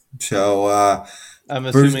 So, I'm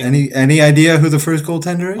first, assuming. any idea who the first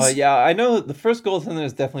goaltender is? Yeah, I know the first goaltender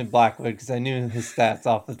is definitely Blackwood because I knew his stats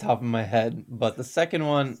off the top of my head. But the second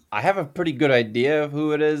one, I have a pretty good idea of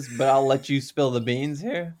who it is, but I'll let you spill the beans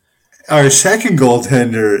here. Our second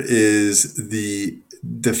goaltender is the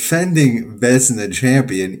defending Vezina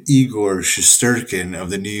champion Igor Shesterkin of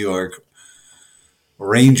the New York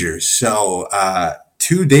Rangers. So,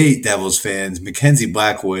 to date, Devils fans, Mackenzie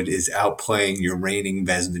Blackwood is outplaying your reigning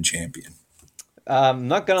Vezina champion.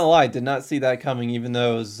 Not gonna lie, did not see that coming. Even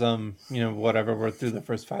though it was, whatever. We're through the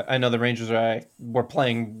first 5. I know the Rangers were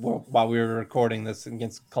playing while we were recording this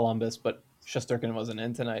against Columbus, but Shesterkin wasn't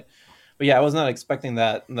in tonight. But yeah, I was not expecting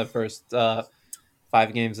that in the first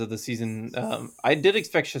 5 games of the season. I did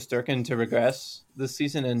expect Shesterkin to regress this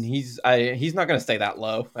season, and he's not going to stay that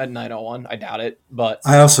low at 901. I doubt it, but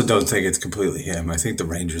I also don't think it's completely him. I think the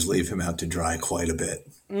Rangers leave him out to dry quite a bit.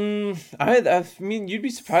 I mean, you'd be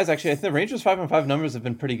surprised actually. I think the Rangers 5-5 numbers have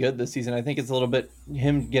been pretty good this season. I think it's a little bit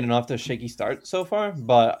him getting off to a shaky start so far,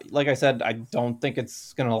 but like I said, I don't think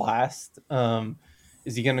it's going to last.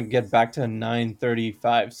 Is he going to get back to a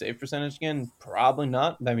 935 save percentage again? Probably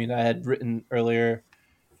not. I mean, I had written earlier,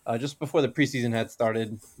 just before the preseason had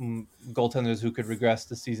started, goaltenders who could regress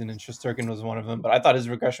this season, and Shesterkin was one of them. But I thought his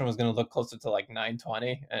regression was going to look closer to like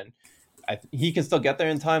 920, and he can still get there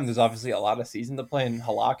in time. There's obviously a lot of season to play, and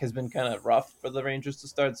Halak has been kind of rough for the Rangers to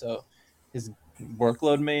start, so his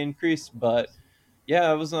workload may increase. But yeah,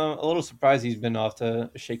 I was a little surprised he's been off to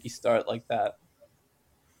a shaky start like that.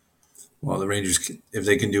 Well, the Rangers, if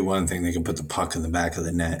they can do one thing, they can put the puck in the back of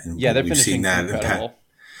the net, and Yeah, their we've seen finishing's that in the past. incredible.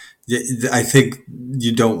 I think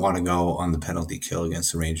you don't want to go on the penalty kill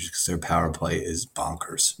against the Rangers because their power play is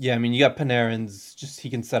bonkers. Yeah, I mean, you got Panarin's, just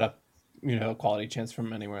he can set up, a quality chance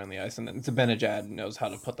from anywhere on the ice, and then Zibanejad knows how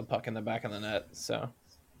to put the puck in the back of the net. So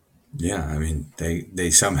Yeah, I mean,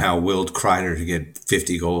 they somehow willed Kreider to get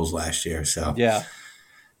 50 goals last year, so yeah,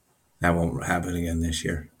 that won't happen again this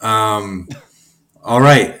year. All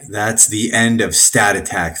right, that's the end of Stat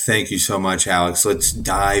Attack. Thank you so much, Alex. Let's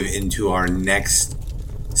dive into our next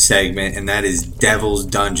segment, and that is Devil's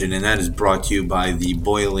Dungeon, and that is brought to you by the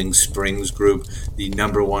Boiling Springs Group, the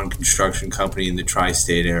 #1 construction company in the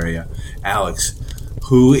tri-state area. Alex,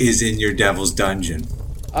 who is in your Devil's Dungeon?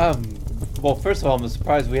 well, first of all, I'm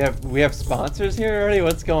surprised we have sponsors here already.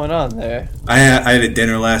 What's going on there? I had a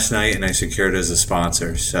dinner last night, and I secured as a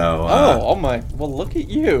sponsor. So Oh my! Well, look at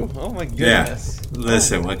you! Oh my yeah. goodness!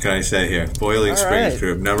 Listen, what can I say here? Boiling All Springs right.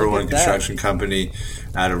 Group, Look #1 at that. construction company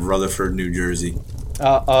out of Rutherford, New Jersey.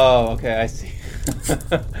 Okay, I see.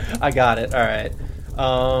 I got it. All right.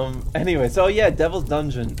 Anyway, so yeah, Devil's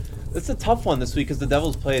Dungeon. It's a tough one this week because the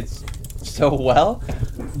Devils played so well,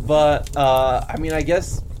 but I mean, I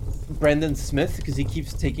guess Brendan Smith, because he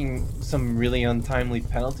keeps taking some really untimely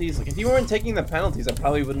penalties. Like, if he weren't taking the penalties, I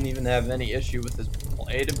probably wouldn't even have any issue with his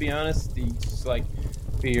play, to be honest. He's just like,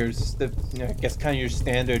 I guess kind of your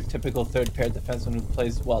standard, typical third pair defenseman who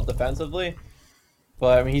plays well defensively.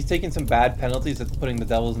 But I mean, he's taking some bad penalties that's putting the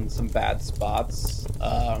Devils in some bad spots.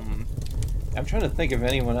 I'm trying to think of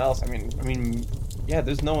anyone else. I mean, yeah,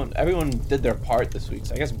 there's no one. Everyone did their part this week.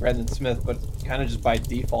 So I guess Brendan Smith, but kind of just by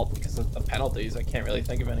default because of the penalties. I can't really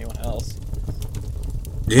think of anyone else.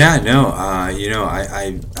 Yeah, no,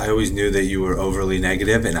 I always knew that you were overly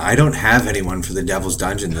negative, and I don't have anyone for the Devil's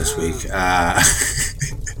Dungeon this week.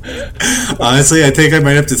 Honestly, I think I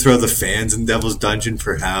might have to throw the fans in Devil's Dungeon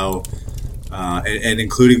for how, and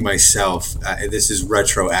including myself, this is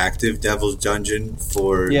retroactive Devil's Dungeon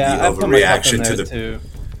for the I've put myself in overreaction to there the too.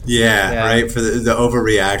 yeah, right, for the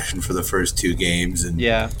overreaction for the first two games, and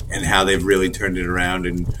Yeah. and how they've really turned it around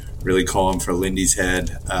and really calling for Lindy's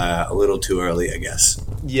head a little too early, I guess.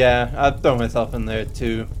 Yeah, I'd throw myself in there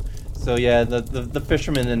too. So yeah, the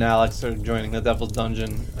Fisherman and Alex are joining the Devil's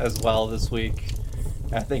Dungeon as well this week.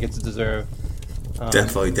 I think it's deserved.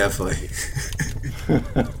 Definitely.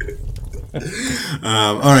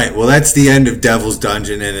 All right, well, that's the end of Devil's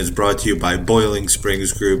Dungeon, and it's brought to you by Boiling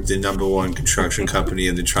Springs Group, the #1 construction company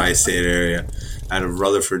in the tri-state area out of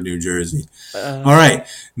Rutherford, New Jersey. All right,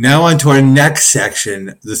 now on to our next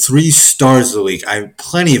section, the 3 stars of the week. I have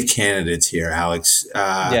plenty of candidates here, Alex.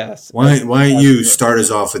 Yes. Why don't you start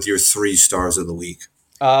us off with your 3 stars of the week?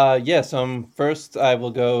 First I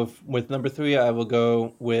will go with number 3. I will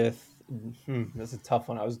go with. That's a tough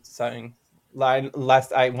one. I was deciding. I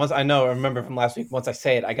remember from last week. Once I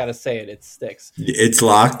say it, I gotta say it. It sticks. It's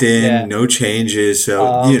locked in, Yeah. no changes.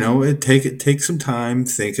 So take some time,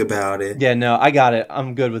 think about it. Yeah, no, I got it.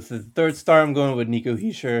 I'm good with the 3rd star. I'm going with Nico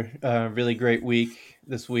Hischier. Really great week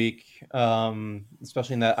this week.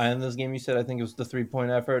 Especially in that Islanders game. You said I think it was the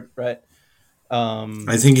 3-point effort, right?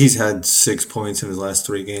 I think he's had 6 points in his last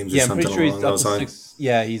 3 games. Yeah, or I'm pretty something sure he's along up to those lines. 6.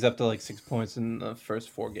 Yeah, he's up to like 6 points in the first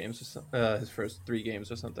 4 games, his first 3 games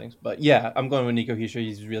or something. But yeah, I'm going with Nico Hischier.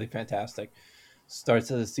 He's really fantastic.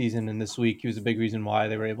 Starts of the season, and this week he was a big reason why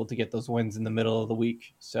they were able to get those wins in the middle of the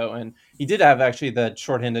week. So, and he did have actually that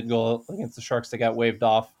shorthanded goal against the Sharks that got waved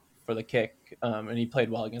off for the kick, and he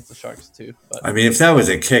played well against the Sharks too. But I mean, if that was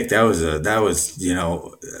a kick, that would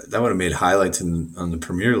have made highlights on the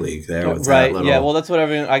Premier League there. With right, that little... yeah. Well, that's what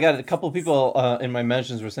I got. A couple of people in my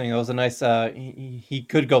mentions were saying it was a nice. He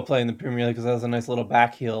could go play in the Premier League because that was a nice little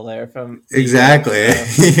back heel there from exactly.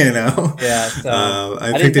 So, yeah, so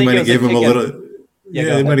I think they might have given him a little.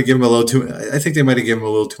 Yeah, they might have given him a little too. I think they might have given him a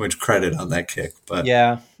little too much credit on that kick. But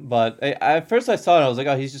but at first I saw it, I was like,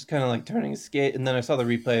 oh, he's just kind of like turning his skate, and then I saw the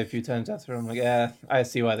replay a few times after. I'm like, I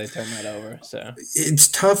see why they turned that over. So it's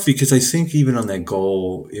tough because I think even on that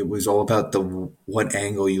goal, it was all about what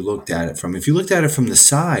angle you looked at it from. If you looked at it from the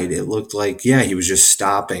side, it looked like he was just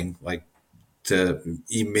stopping, like to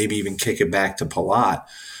maybe even kick it back to Palat.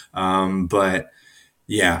 But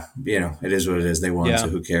Yeah, it is what it is. They won, so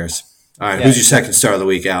Yeah, who cares? All right, yeah, who's your second exactly. star of the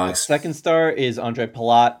week, Alex? Second star is Andre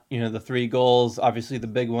Palat. The 3 goals, obviously the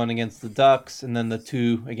big one against the Ducks, and then the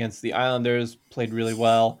 2 against the Islanders played really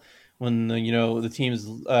well. When the teams,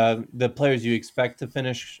 the players you expect to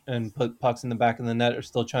finish and put pucks in the back of the net are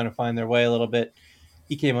still trying to find their way a little bit.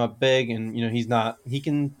 He came up big, and he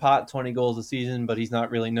can pot 20 goals a season, but he's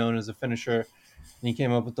not really known as a finisher. And he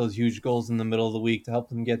came up with those huge goals in the middle of the week to help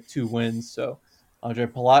them get 2 wins. So, Andre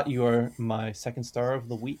Palat, you are my second star of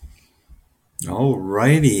the week. All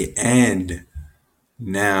righty, and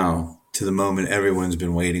now to the moment everyone's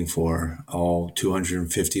been waiting for, all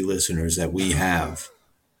 250 listeners that we have.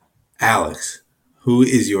 Alex, who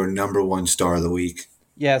is your number one star of the week?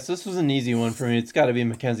 Yeah, so this was an easy one for me. It's got to be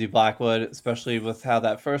Mackenzie Blackwood, especially with how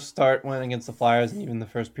that first start went against the Flyers and even the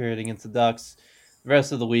first period against the Ducks. The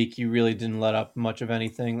rest of the week, he really didn't let up much of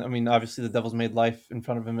anything. I mean, obviously, the Devils made life in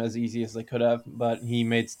front of him as easy as they could have, but he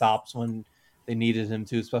made stops when they needed him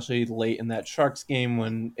to, especially late in that Sharks game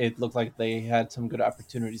when it looked like they had some good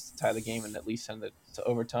opportunities to tie the game and at least send it to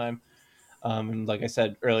overtime. And like I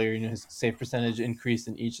said earlier, his save percentage increased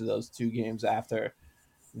in each of those 2 games after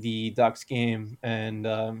the Ducks game, and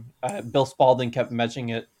Bill Spalding kept mentioning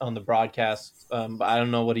it on the broadcast. But I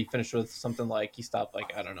don't know what he finished with. Something like he stopped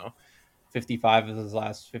I don't know 55 of his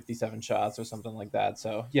last 57 shots or something like that.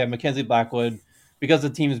 So yeah, Mackenzie Blackwood, because the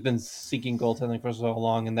team has been seeking goaltending for so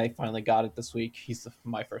long and they finally got it this week. He's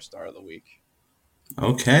my first star of the week.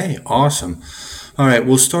 Okay, awesome. All right,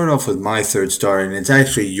 we'll start off with my third star, and it's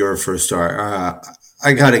actually your first star.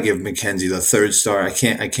 I got to give Mackenzie the third star. I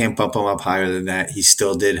can't bump him up higher than that. He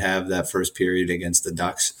still did have that first period against the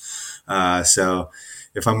Ducks. So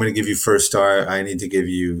if I'm going to give you first star, I need to give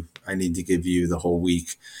you the whole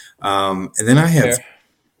week. And then I have Fair.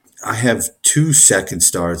 I have two second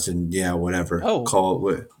stars, and yeah, whatever. Oh, Call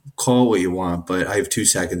it what you want, but I have two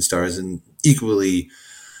second stars, and equally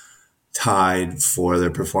tied for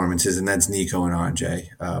their performances, and that's Nico and Andre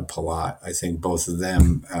Palat. I think both of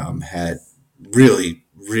them had really,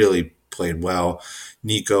 really played well.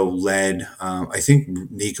 Nico led. I think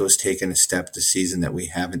Nico's taken a step this season that we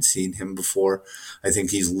haven't seen him before. I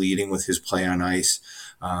think he's leading with his play on ice.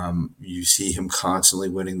 You see him constantly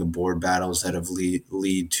winning the board battles that have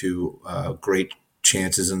lead to great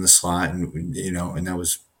chances in the slot, and that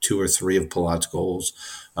was two or three of Palat's goals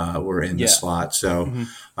were in the yeah. slot. So hmm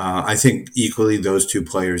I think equally those two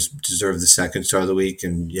players deserve the second star of the week.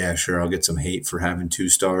 And yeah, sure, I'll get some hate for having two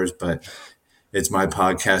stars, but it's my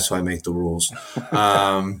podcast, so I make the rules.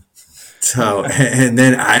 So, and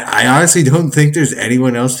then I honestly don't think there's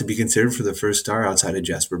anyone else to be considered for the first star outside of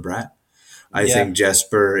Jesper Bratt. I yeah. think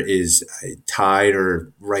Jesper is tied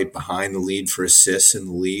or right behind the lead for assists in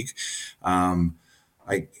the league. Um,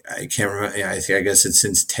 I can't remember. I guess it's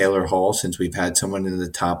since Taylor Hall, since we've had someone in the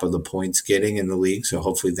top of the points getting in the league. So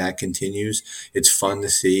hopefully that continues. It's fun to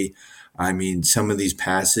see. I mean, some of these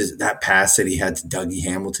passes, that pass that he had to Dougie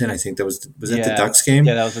Hamilton, I think was that the Yeah. Ducks Yeah, game?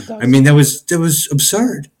 that was a I Ducks mean, that game. was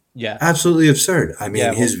absurd, Yeah. absolutely absurd. I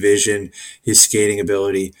Yeah. mean, his Well, vision, his skating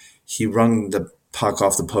ability. He rung the puck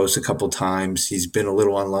off the post a couple times. He's been a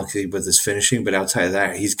little unlucky with his finishing, but outside of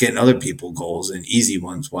that, he's getting other people goals and easy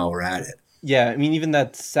ones while we're at it. yeah, I mean, even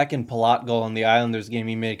that second Palat goal in the Islanders game,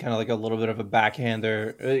 he made kind of like a little bit of a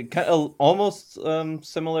backhander, kind of almost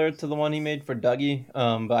similar to the one he made for Dougie.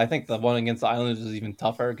 But I think the one against the Islanders was even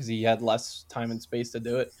tougher because he had less time and space to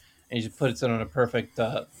do it, and he just puts it on a perfect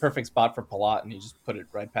spot for Palat, and he just put it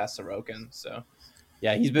right past Sorokin. So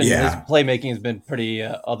yeah, his Yeah. playmaking has been pretty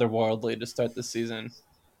otherworldly to start this season.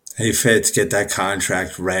 Hey Fitz, get that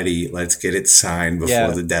contract ready. Let's get it signed before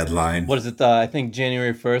Yeah, the deadline. what is it? I think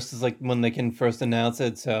January 1st is like when they can first announce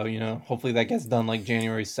it. So, hopefully that gets done like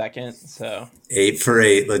January 2nd. So, 8 for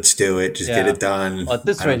 8. Let's do it. Just get yeah. it done. Well, at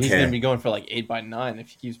this I rate, don't he's going to be care. going for like 8x9 if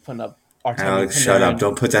he keeps putting up Artemi Alex, shut up. Panarin.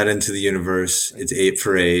 Don't put that into the universe. It's 8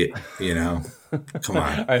 for 8. Come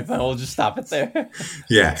on. All right, fine. We'll just stop it there.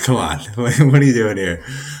 Yeah, come on. What are you doing here?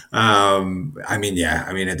 I mean, yeah.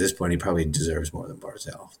 I mean, at this point, he probably deserves more than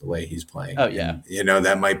Barzell the way he's playing. Oh, yeah. And,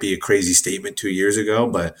 that might be a crazy statement 2 years ago,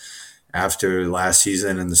 but after last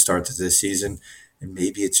season and the start to this season, and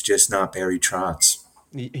maybe it's just not Barry Trotz.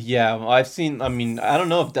 Yeah, well, I mean, I don't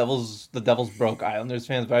know if the Devils broke Islanders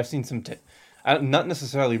fans, but I've seen some, not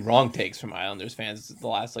necessarily wrong takes from Islanders fans the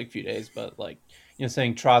last like few days, but like,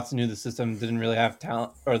 saying Trotz knew the system didn't really have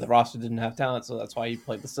talent, or the roster didn't have talent, so that's why he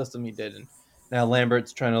played the system he did. And Now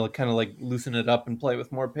Lambert's trying to kind of like loosen it up and play with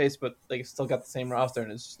more pace, but they still got the same roster, and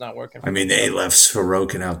it's just not working I for them. mean, they left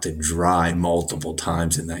Sorokin out to dry multiple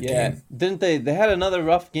times in that Yeah, game. didn't they? They had another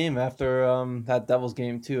rough game after that Devils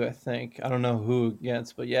game too. I think I don't know who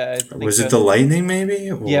against, but yeah, I think Was it the Lightning, maybe?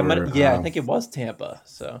 yeah, I think it was Tampa.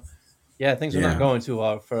 So yeah, things are not Yeah. going too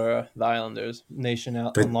well for the Islanders nation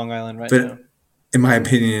out But on Long Island right but now. in my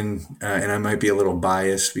opinion, and I might be a little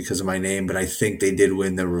biased because of my name, but I think they did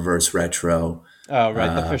win the reverse retro Oh,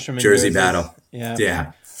 right, the fisherman jersey jerseys. battle. Yeah.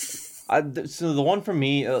 Yeah. So the one for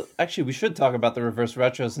me, actually, we should talk about the reverse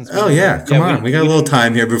retro since we Oh didn't. yeah, Yeah, come on. We got a we little didn't.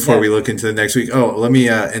 time here before Yeah, we look into the next week. Oh, let me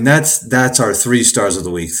and that's our 3 stars of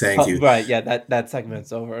the week. Thank you. right. Yeah, that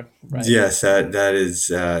segment's over. Right. Yes, that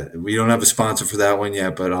is we don't have a sponsor for that one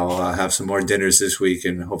yet, but I'll have some more dinners this week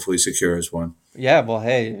and hopefully secure us one. Yeah. Well,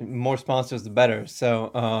 hey, more sponsors the better.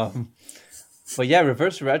 So, but yeah,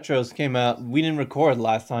 reverse retros came out. We didn't record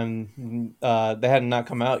last time. They had not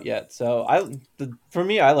come out yet. So for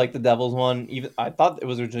me, I like the Devils one. Even I thought it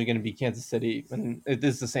was originally going to be Kansas City, and it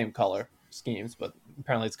is the same color schemes, but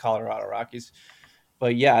apparently it's Colorado Rockies.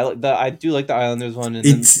 But yeah, I do like the Islanders one, and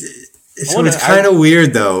then It's I so want it's to. I kind of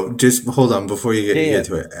weird though. Just hold on before Yeah, you yeah. get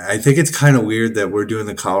to it. I think it's kind of weird that we're doing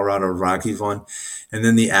the Colorado Rockies one, and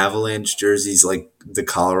then the Avalanche jerseys like the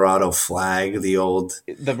Colorado flag, the old.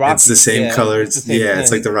 The It's the Rockies, same yeah, it's the colors. same Yeah,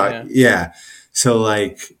 it's like thing. the rock. Yeah, Yeah. So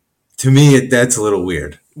like to me, that's a little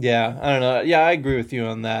weird. yeah. I don't know. Yeah, I agree with you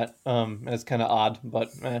on that. It's kind of odd, but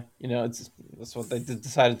that's what they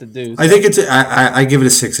decided to do. I So think I give it a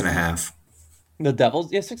 6.5. the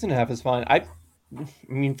Devils, yeah, 6.5 is fine. I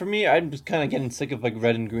mean, for me, I'm just kind of getting sick of like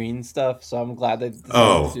red and green stuff, so I'm glad they decided to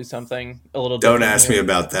Oh, do something a little don't different ask me here.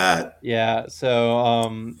 about that. Yeah, so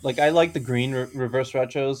like I like the green reverse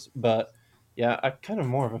retros, but yeah, I'm kind of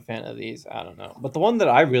more of a fan of these. I don't know, but the one that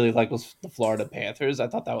I really like was the Florida Panthers. I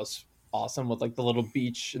thought that was awesome with like the little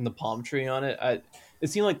beach and the palm tree on it. It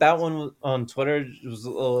seemed like that one on Twitter was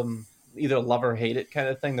either love or hate it kind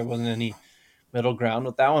of thing. There wasn't any middle ground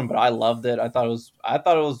with that one, but I loved it. I thought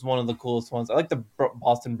it was one of the coolest ones. I like the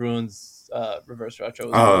Boston Bruins reverse retro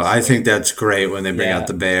was Oh, pretty I slick. think that's great when they bring out Yeah,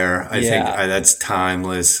 the bear. I think yeah. that's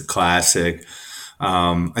timeless, classic.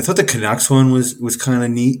 I thought the Canucks one was kind of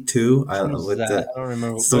neat too. Which I one was with that? the I don't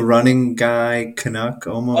remember it's the what. running guy Canuck Oh,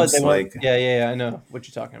 they almost went. like Yeah, yeah, yeah. I know what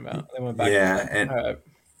you're talking about. They went back to yeah back. and All right.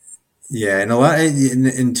 yeah and a lot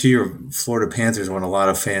and to your Florida Panthers one, a lot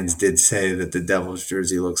of fans did say that the Devils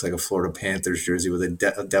jersey looks like a Florida Panthers jersey with a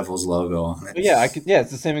Devils logo on it. But yeah, I could. Yeah,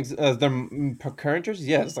 it's the same as their current jerseys.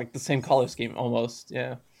 Yeah, it's like the same color scheme almost.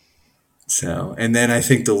 Yeah. So, and then I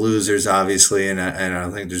think the losers, obviously, and I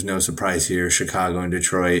think there's no surprise here, Chicago and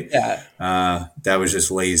Detroit. Yeah. That was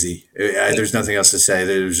just lazy. There's nothing else to say.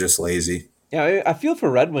 That it was just lazy. Yeah, I feel for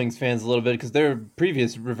Red Wings fans a little bit because their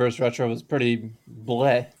previous reverse retro was pretty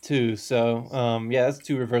bleh too. So, yeah, that's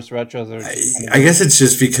two reverse retros that are I, just kind of I guess it's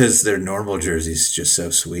just because their normal jersey's just so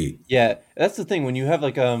sweet. yeah. That's the thing when you have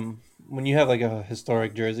like a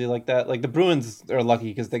historic jersey like that, like the Bruins are lucky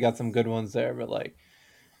because they got some good ones there, but like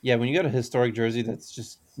yeah, when you got a historic jersey that's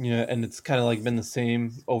just and it's kind of like been the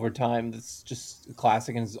same over time, that's just a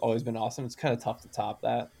classic and it's always been awesome. It's kind of tough to top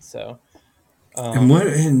that. So, And um, what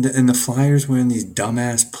and the Flyers wearing these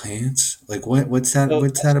dumbass pants? Like what's that? so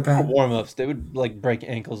What's that's that for about? warm ups. They would like break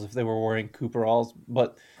ankles if they were wearing Cooperalls.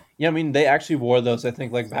 But yeah, I mean, they actually wore those. I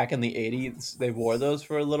think like back in the '80s, they wore those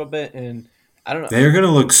for a little bit. And I don't know. They're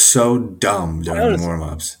gonna look so dumb I during honestly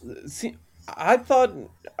warm-ups. see. I thought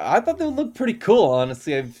they would look pretty cool.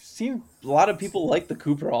 Honestly, I've seen a lot of people like the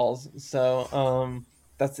Cooperalls. So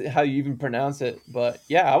that's how you even pronounce it. But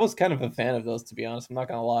yeah, I was kind of a fan of those. To be honest, I'm not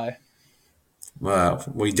gonna lie. Well,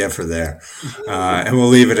 we differ there, and we'll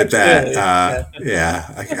leave it at that. Really?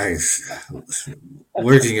 Yeah, Yeah,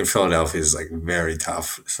 working in Philadelphia is like very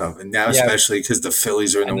tough. So and now, yeah. especially because the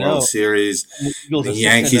Phillies are in I the World know. Series, And the and Eagles the are 6 and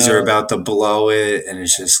Yankees are 0. about to blow it, and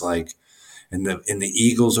it's just like, and the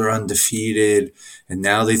Eagles are undefeated, and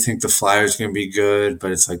now they think the Flyers are going to be good,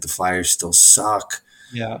 but it's like the Flyers still suck.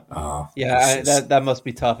 Yeah. Yeah, It's just that must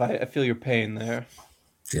be tough. I feel your pain there.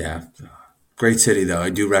 yeah, great city though. I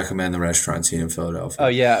do recommend the restaurant scene in Oh Philadelphia.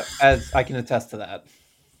 yeah, as I can attest to that.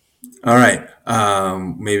 All right.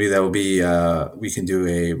 Maybe that will be, we can do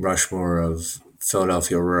a Rushmore of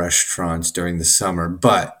Philadelphia restaurants during the summer.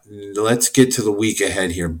 But let's get to the week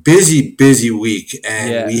ahead here. Busy, busy week.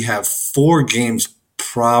 And Yeah. we have 4 games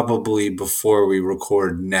probably before we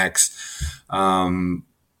record next. Um,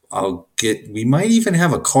 We might even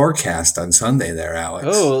have a car cast on Sunday there, Alex.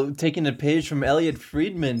 Oh, taking a page from Elliot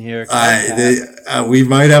Friedman here. CarCast. We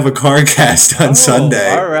might have a car cast on Oh,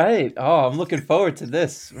 Sunday. all right. Oh, I'm looking forward to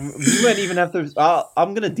this. We might even have to.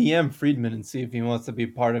 I'm gonna DM Friedman and see if he wants to be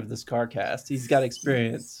part of this CarCast. He's got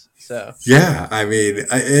experience, so. Yeah, I mean,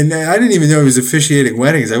 I didn't even know he was officiating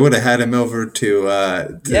weddings. I would have had him over Yeah, to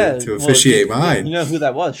well, officiate you mine. know who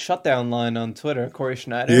that was? Shutdown Line on Twitter, Corey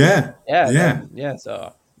Schneider. Yeah, Yeah, yeah. yeah.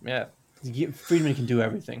 So yeah, Friedman can do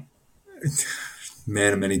everything.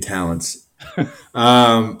 Man of many talents.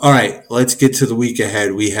 All right, let's get to the week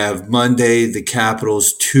ahead. We have Monday, the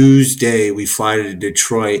Capitals. Tuesday, we fly to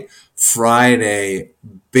Detroit. Friday,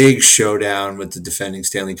 big showdown with the defending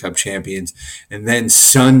Stanley Cup champions. And then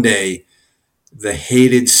Sunday, the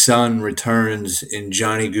hated Sun returns in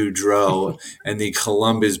Johnny Gaudreau and the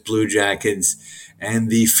Columbus Blue Jackets. And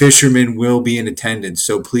the Fishermen will be in attendance,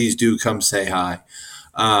 so please do come say hi.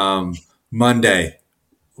 Monday,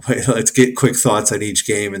 let's get quick thoughts on each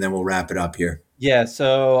game, and then we'll wrap it up here. Yeah,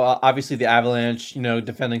 so obviously the Avalanche,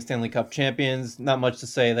 defending Stanley Cup champions. Not much to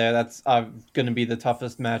say there. That's going to be the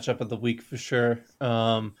toughest matchup of the week for sure.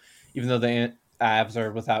 Even though the Avs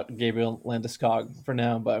are without Gabriel Landeskog for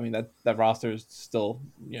now, but I mean that roster is still,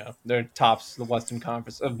 they're tops the Western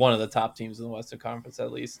Conference, one of the top teams in the Western Conference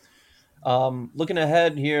at least. Looking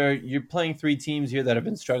ahead here, you're playing three teams here that have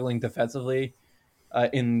been struggling defensively.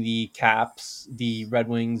 In the Caps, the Red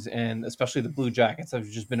Wings, and especially the Blue Jackets have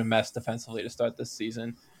just been a mess defensively to start this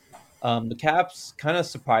season. The Caps kind of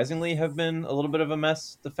surprisingly have been a little bit of a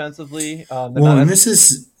mess defensively. Well, and this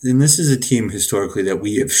is a team historically that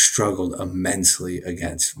we have struggled immensely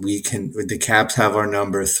against. The Caps have our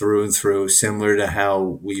number through and through, similar to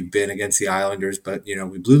how we've been against the Islanders. But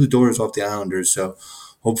we blew the doors off the Islanders, so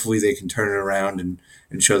hopefully they can turn it around and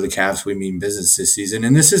show the Caps we mean business this season.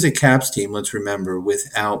 And this is a Caps team, let's remember,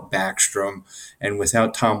 without Backstrom and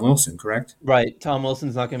without Tom Wilson, correct? Right. Tom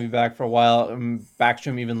Wilson's not going to be back for a while.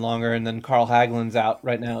 Backstrom even longer, and then Carl Hagelin's out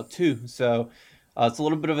right now too. So it's a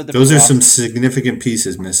little bit of a different. Those are some significant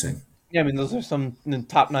pieces missing. Yeah, I mean those are some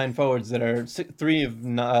top nine forwards that are three of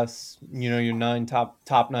us. Your nine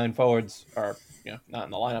top nine forwards are not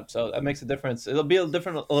in the lineup, so that makes a difference. It'll be a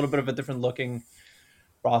little bit of a different looking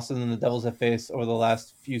roster than the Devils have faced over the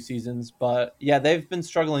last few seasons. But yeah, they've been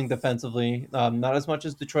struggling defensively, not as much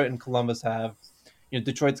as Detroit and Columbus have.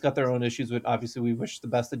 Detroit's got their own issues with. Obviously, we wish the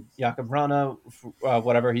best of Jakub Vrana,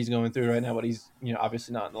 whatever he's going through right now, but he's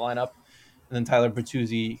obviously not in the lineup. And then Tyler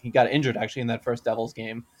Bertuzzi, he got injured actually in that first Devils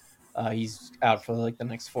game. He's out for like the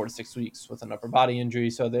next 4 to 6 weeks with an upper body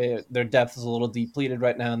injury, so their depth is a little depleted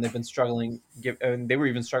right now, and they've been struggling. And they were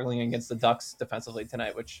even struggling against the Ducks defensively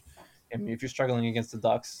tonight, which, I mean, if you're struggling against the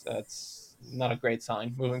Ducks, that's not a great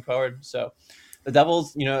sign moving forward. So the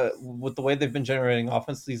Devils, with the way they've been generating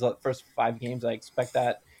offense these first 5 games, I expect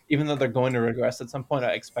that even though they're going to regress at some point,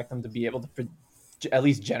 I expect them to be able to at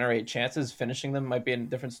least generate chances. Finishing them might be a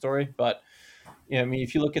different story, but I mean,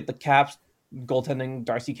 if you look at the Caps goaltending,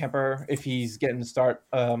 Darcy Kemper, if he's getting to start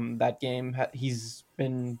that game, he's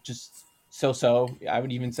been just so. I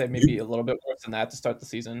would even say maybe a little bit worse than that to start the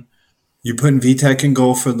season. You putting Vitek in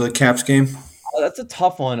goal for the Caps game? That's a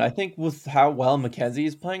tough one. I think with how well McKenzie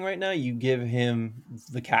is playing right now, you give him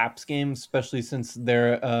the Caps game, especially since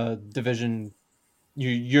they're division.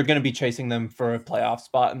 You're going to be chasing them for a playoff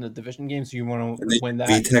spot in the division game, so you want to win that.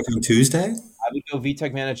 Vitek on Tuesday? I would go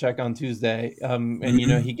Vitek Vanacek on Tuesday, and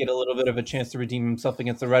he get a little bit of a chance to redeem himself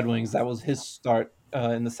against the Red Wings. That was his start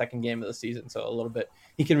in the second game of the season, so a little bit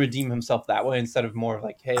he can redeem himself that way instead of more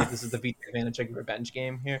like, hey, this is the Vitek Vanacek revenge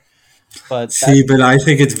game here. But I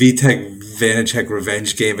think it's Vitek Vanacek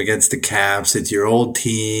revenge game against the Caps. It's your old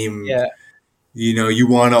team. Yeah. You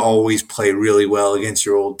want to always play really well against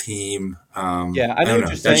your old team. Yeah, I know what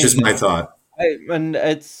you're saying. That's just my thought. I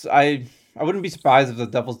wouldn't be surprised if the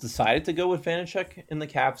Devils decided to go with Vanacek in the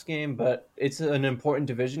Caps game, but it's an important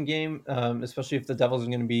division game, especially if the Devils are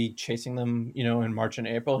going to be chasing them, in March and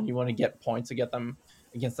April, and you want to get points to get them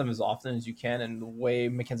against them as often as you can. And the way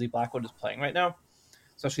Mackenzie Blackwood is playing right now,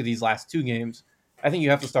 especially these last 2 games, I think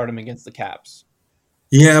you have to start him against the Caps.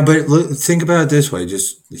 Yeah, but think about it this way.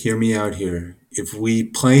 Just hear me out here. If we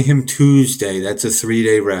play him Tuesday, that's a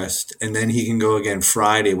 3-day rest, and then he can go again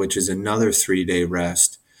Friday, which is another 3-day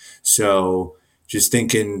rest. So just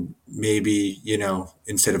thinking maybe,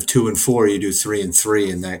 instead of 2 and 4, you do 3 and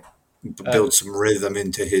 3, and that builds some rhythm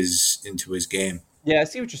into his game. Yeah, I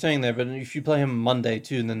see what you're saying there, but if you play him Monday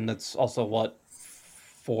too, then that's also what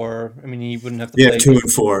 4. I mean, he wouldn't have to play 2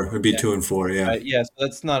 and 4. It would be 2 and 4. Yeah. Yeah. So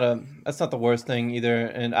that's not the worst thing either.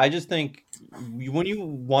 And I just think when you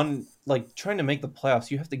won, like trying to make the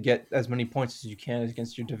playoffs, you have to get as many points as you can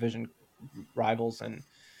against your division rivals, and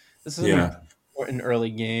this is an Yeah. important early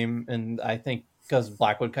game. And I think because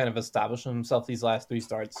Blackwood kind of established himself these last three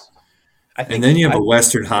starts, I And think then you have I a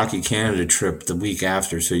Western Hockey Canada trip the week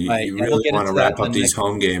after, so right. you Yeah, we'll really get want into to that wrap in up the these next.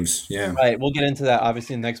 home games. Yeah. Right, we'll get into that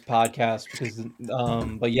obviously in the next podcast because,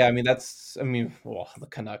 but yeah, I mean well, the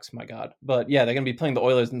Canucks, my God, but yeah, they're gonna be playing the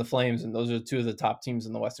Oilers and the Flames, and those are two of the top teams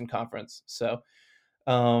in the Western Conference. So,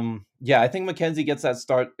 yeah, I think McKenzie gets that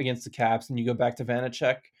start against the Caps, and you go back to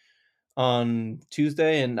Vanacek on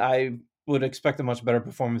Tuesday, and I would expect a much better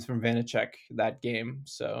performance from Vanacek that game.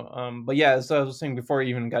 So, but yeah, as I was saying before, I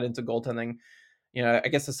even got into goaltending. I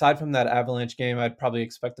guess aside from that Avalanche game, I'd probably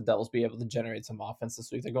expect the Devils be able to generate some offense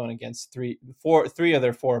this week. They're going against three of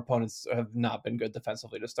their four opponents have not been good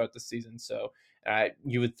defensively to start the season. So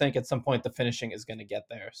you would think at some point the finishing is going to get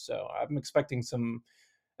there. So I'm expecting some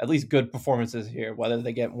at least good performances here. Whether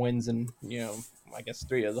they get wins and I guess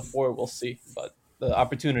three of the four, we'll see. But the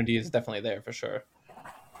opportunity is definitely there for sure.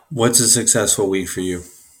 What's a successful week for you?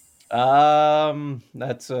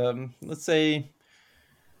 That's let's say.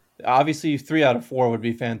 Obviously, 3 out of 4 would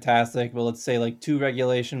be fantastic, but let's say like 2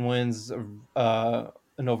 regulation wins, an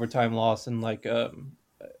overtime loss, and like So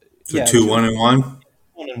yeah, two, two 1-1.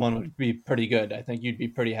 1-1 would be pretty good. I think you'd be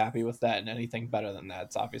pretty happy with that, and anything better than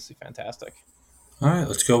that's obviously fantastic. All right,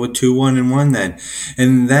 let's go with 2-1-1 then.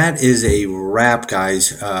 And that is a wrap,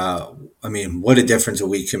 guys. I mean, what a difference a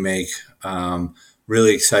week can make.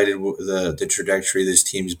 Really excited with the trajectory this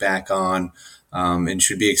team's back on, and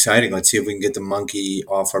should be exciting. Let's see if we can get the monkey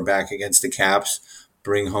off our back against the Caps,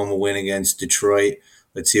 bring home a win against Detroit.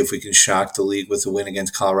 Let's see if we can shock the league with a win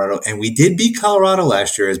against Colorado. And we did beat Colorado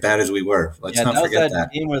last year, as bad as we were. Let's Yeah, not that was forget that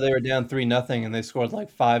that. game where they were down 3-0 and they scored like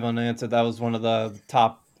 5 unanswered. That was one of the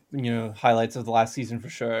top highlights of the last season for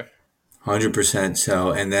sure. 100%.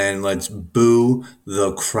 So, and then let's boo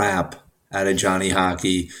the crap out of Johnny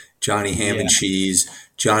Hockey, Johnny Ham Yeah. and Cheese,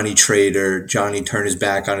 Johnny Trader, Johnny turn his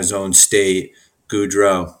back on his own state,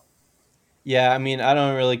 Goudreau. Yeah, I mean, I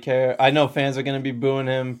don't really care. I know fans are going to be booing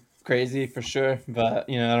him crazy for sure, but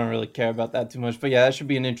I don't really care about that too much. But yeah, that should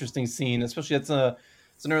be an interesting scene, especially it's an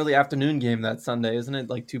early afternoon game that Sunday, isn't it?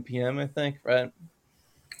 Like 2 p.m., I think, right?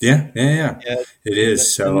 Yeah. Yeah, It the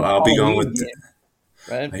is. So I'll be going Halloween with, game,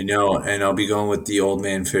 right? I know, and I'll be going with the old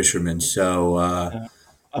man fisherman. So, Yeah.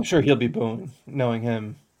 I'm sure he'll be booing, knowing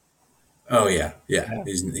him. oh yeah. Yeah.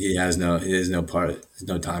 He has no part, there's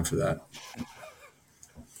no time for that.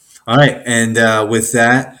 All right. And with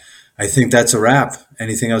that, I think that's a wrap.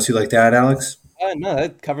 Anything else you'd like to add, Alex? No,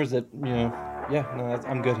 that covers it. Yeah, no,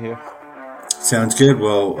 I'm good here. Sounds good.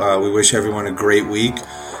 Well, we wish everyone a great week,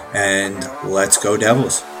 and let's go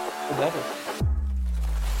Devils. Whatever.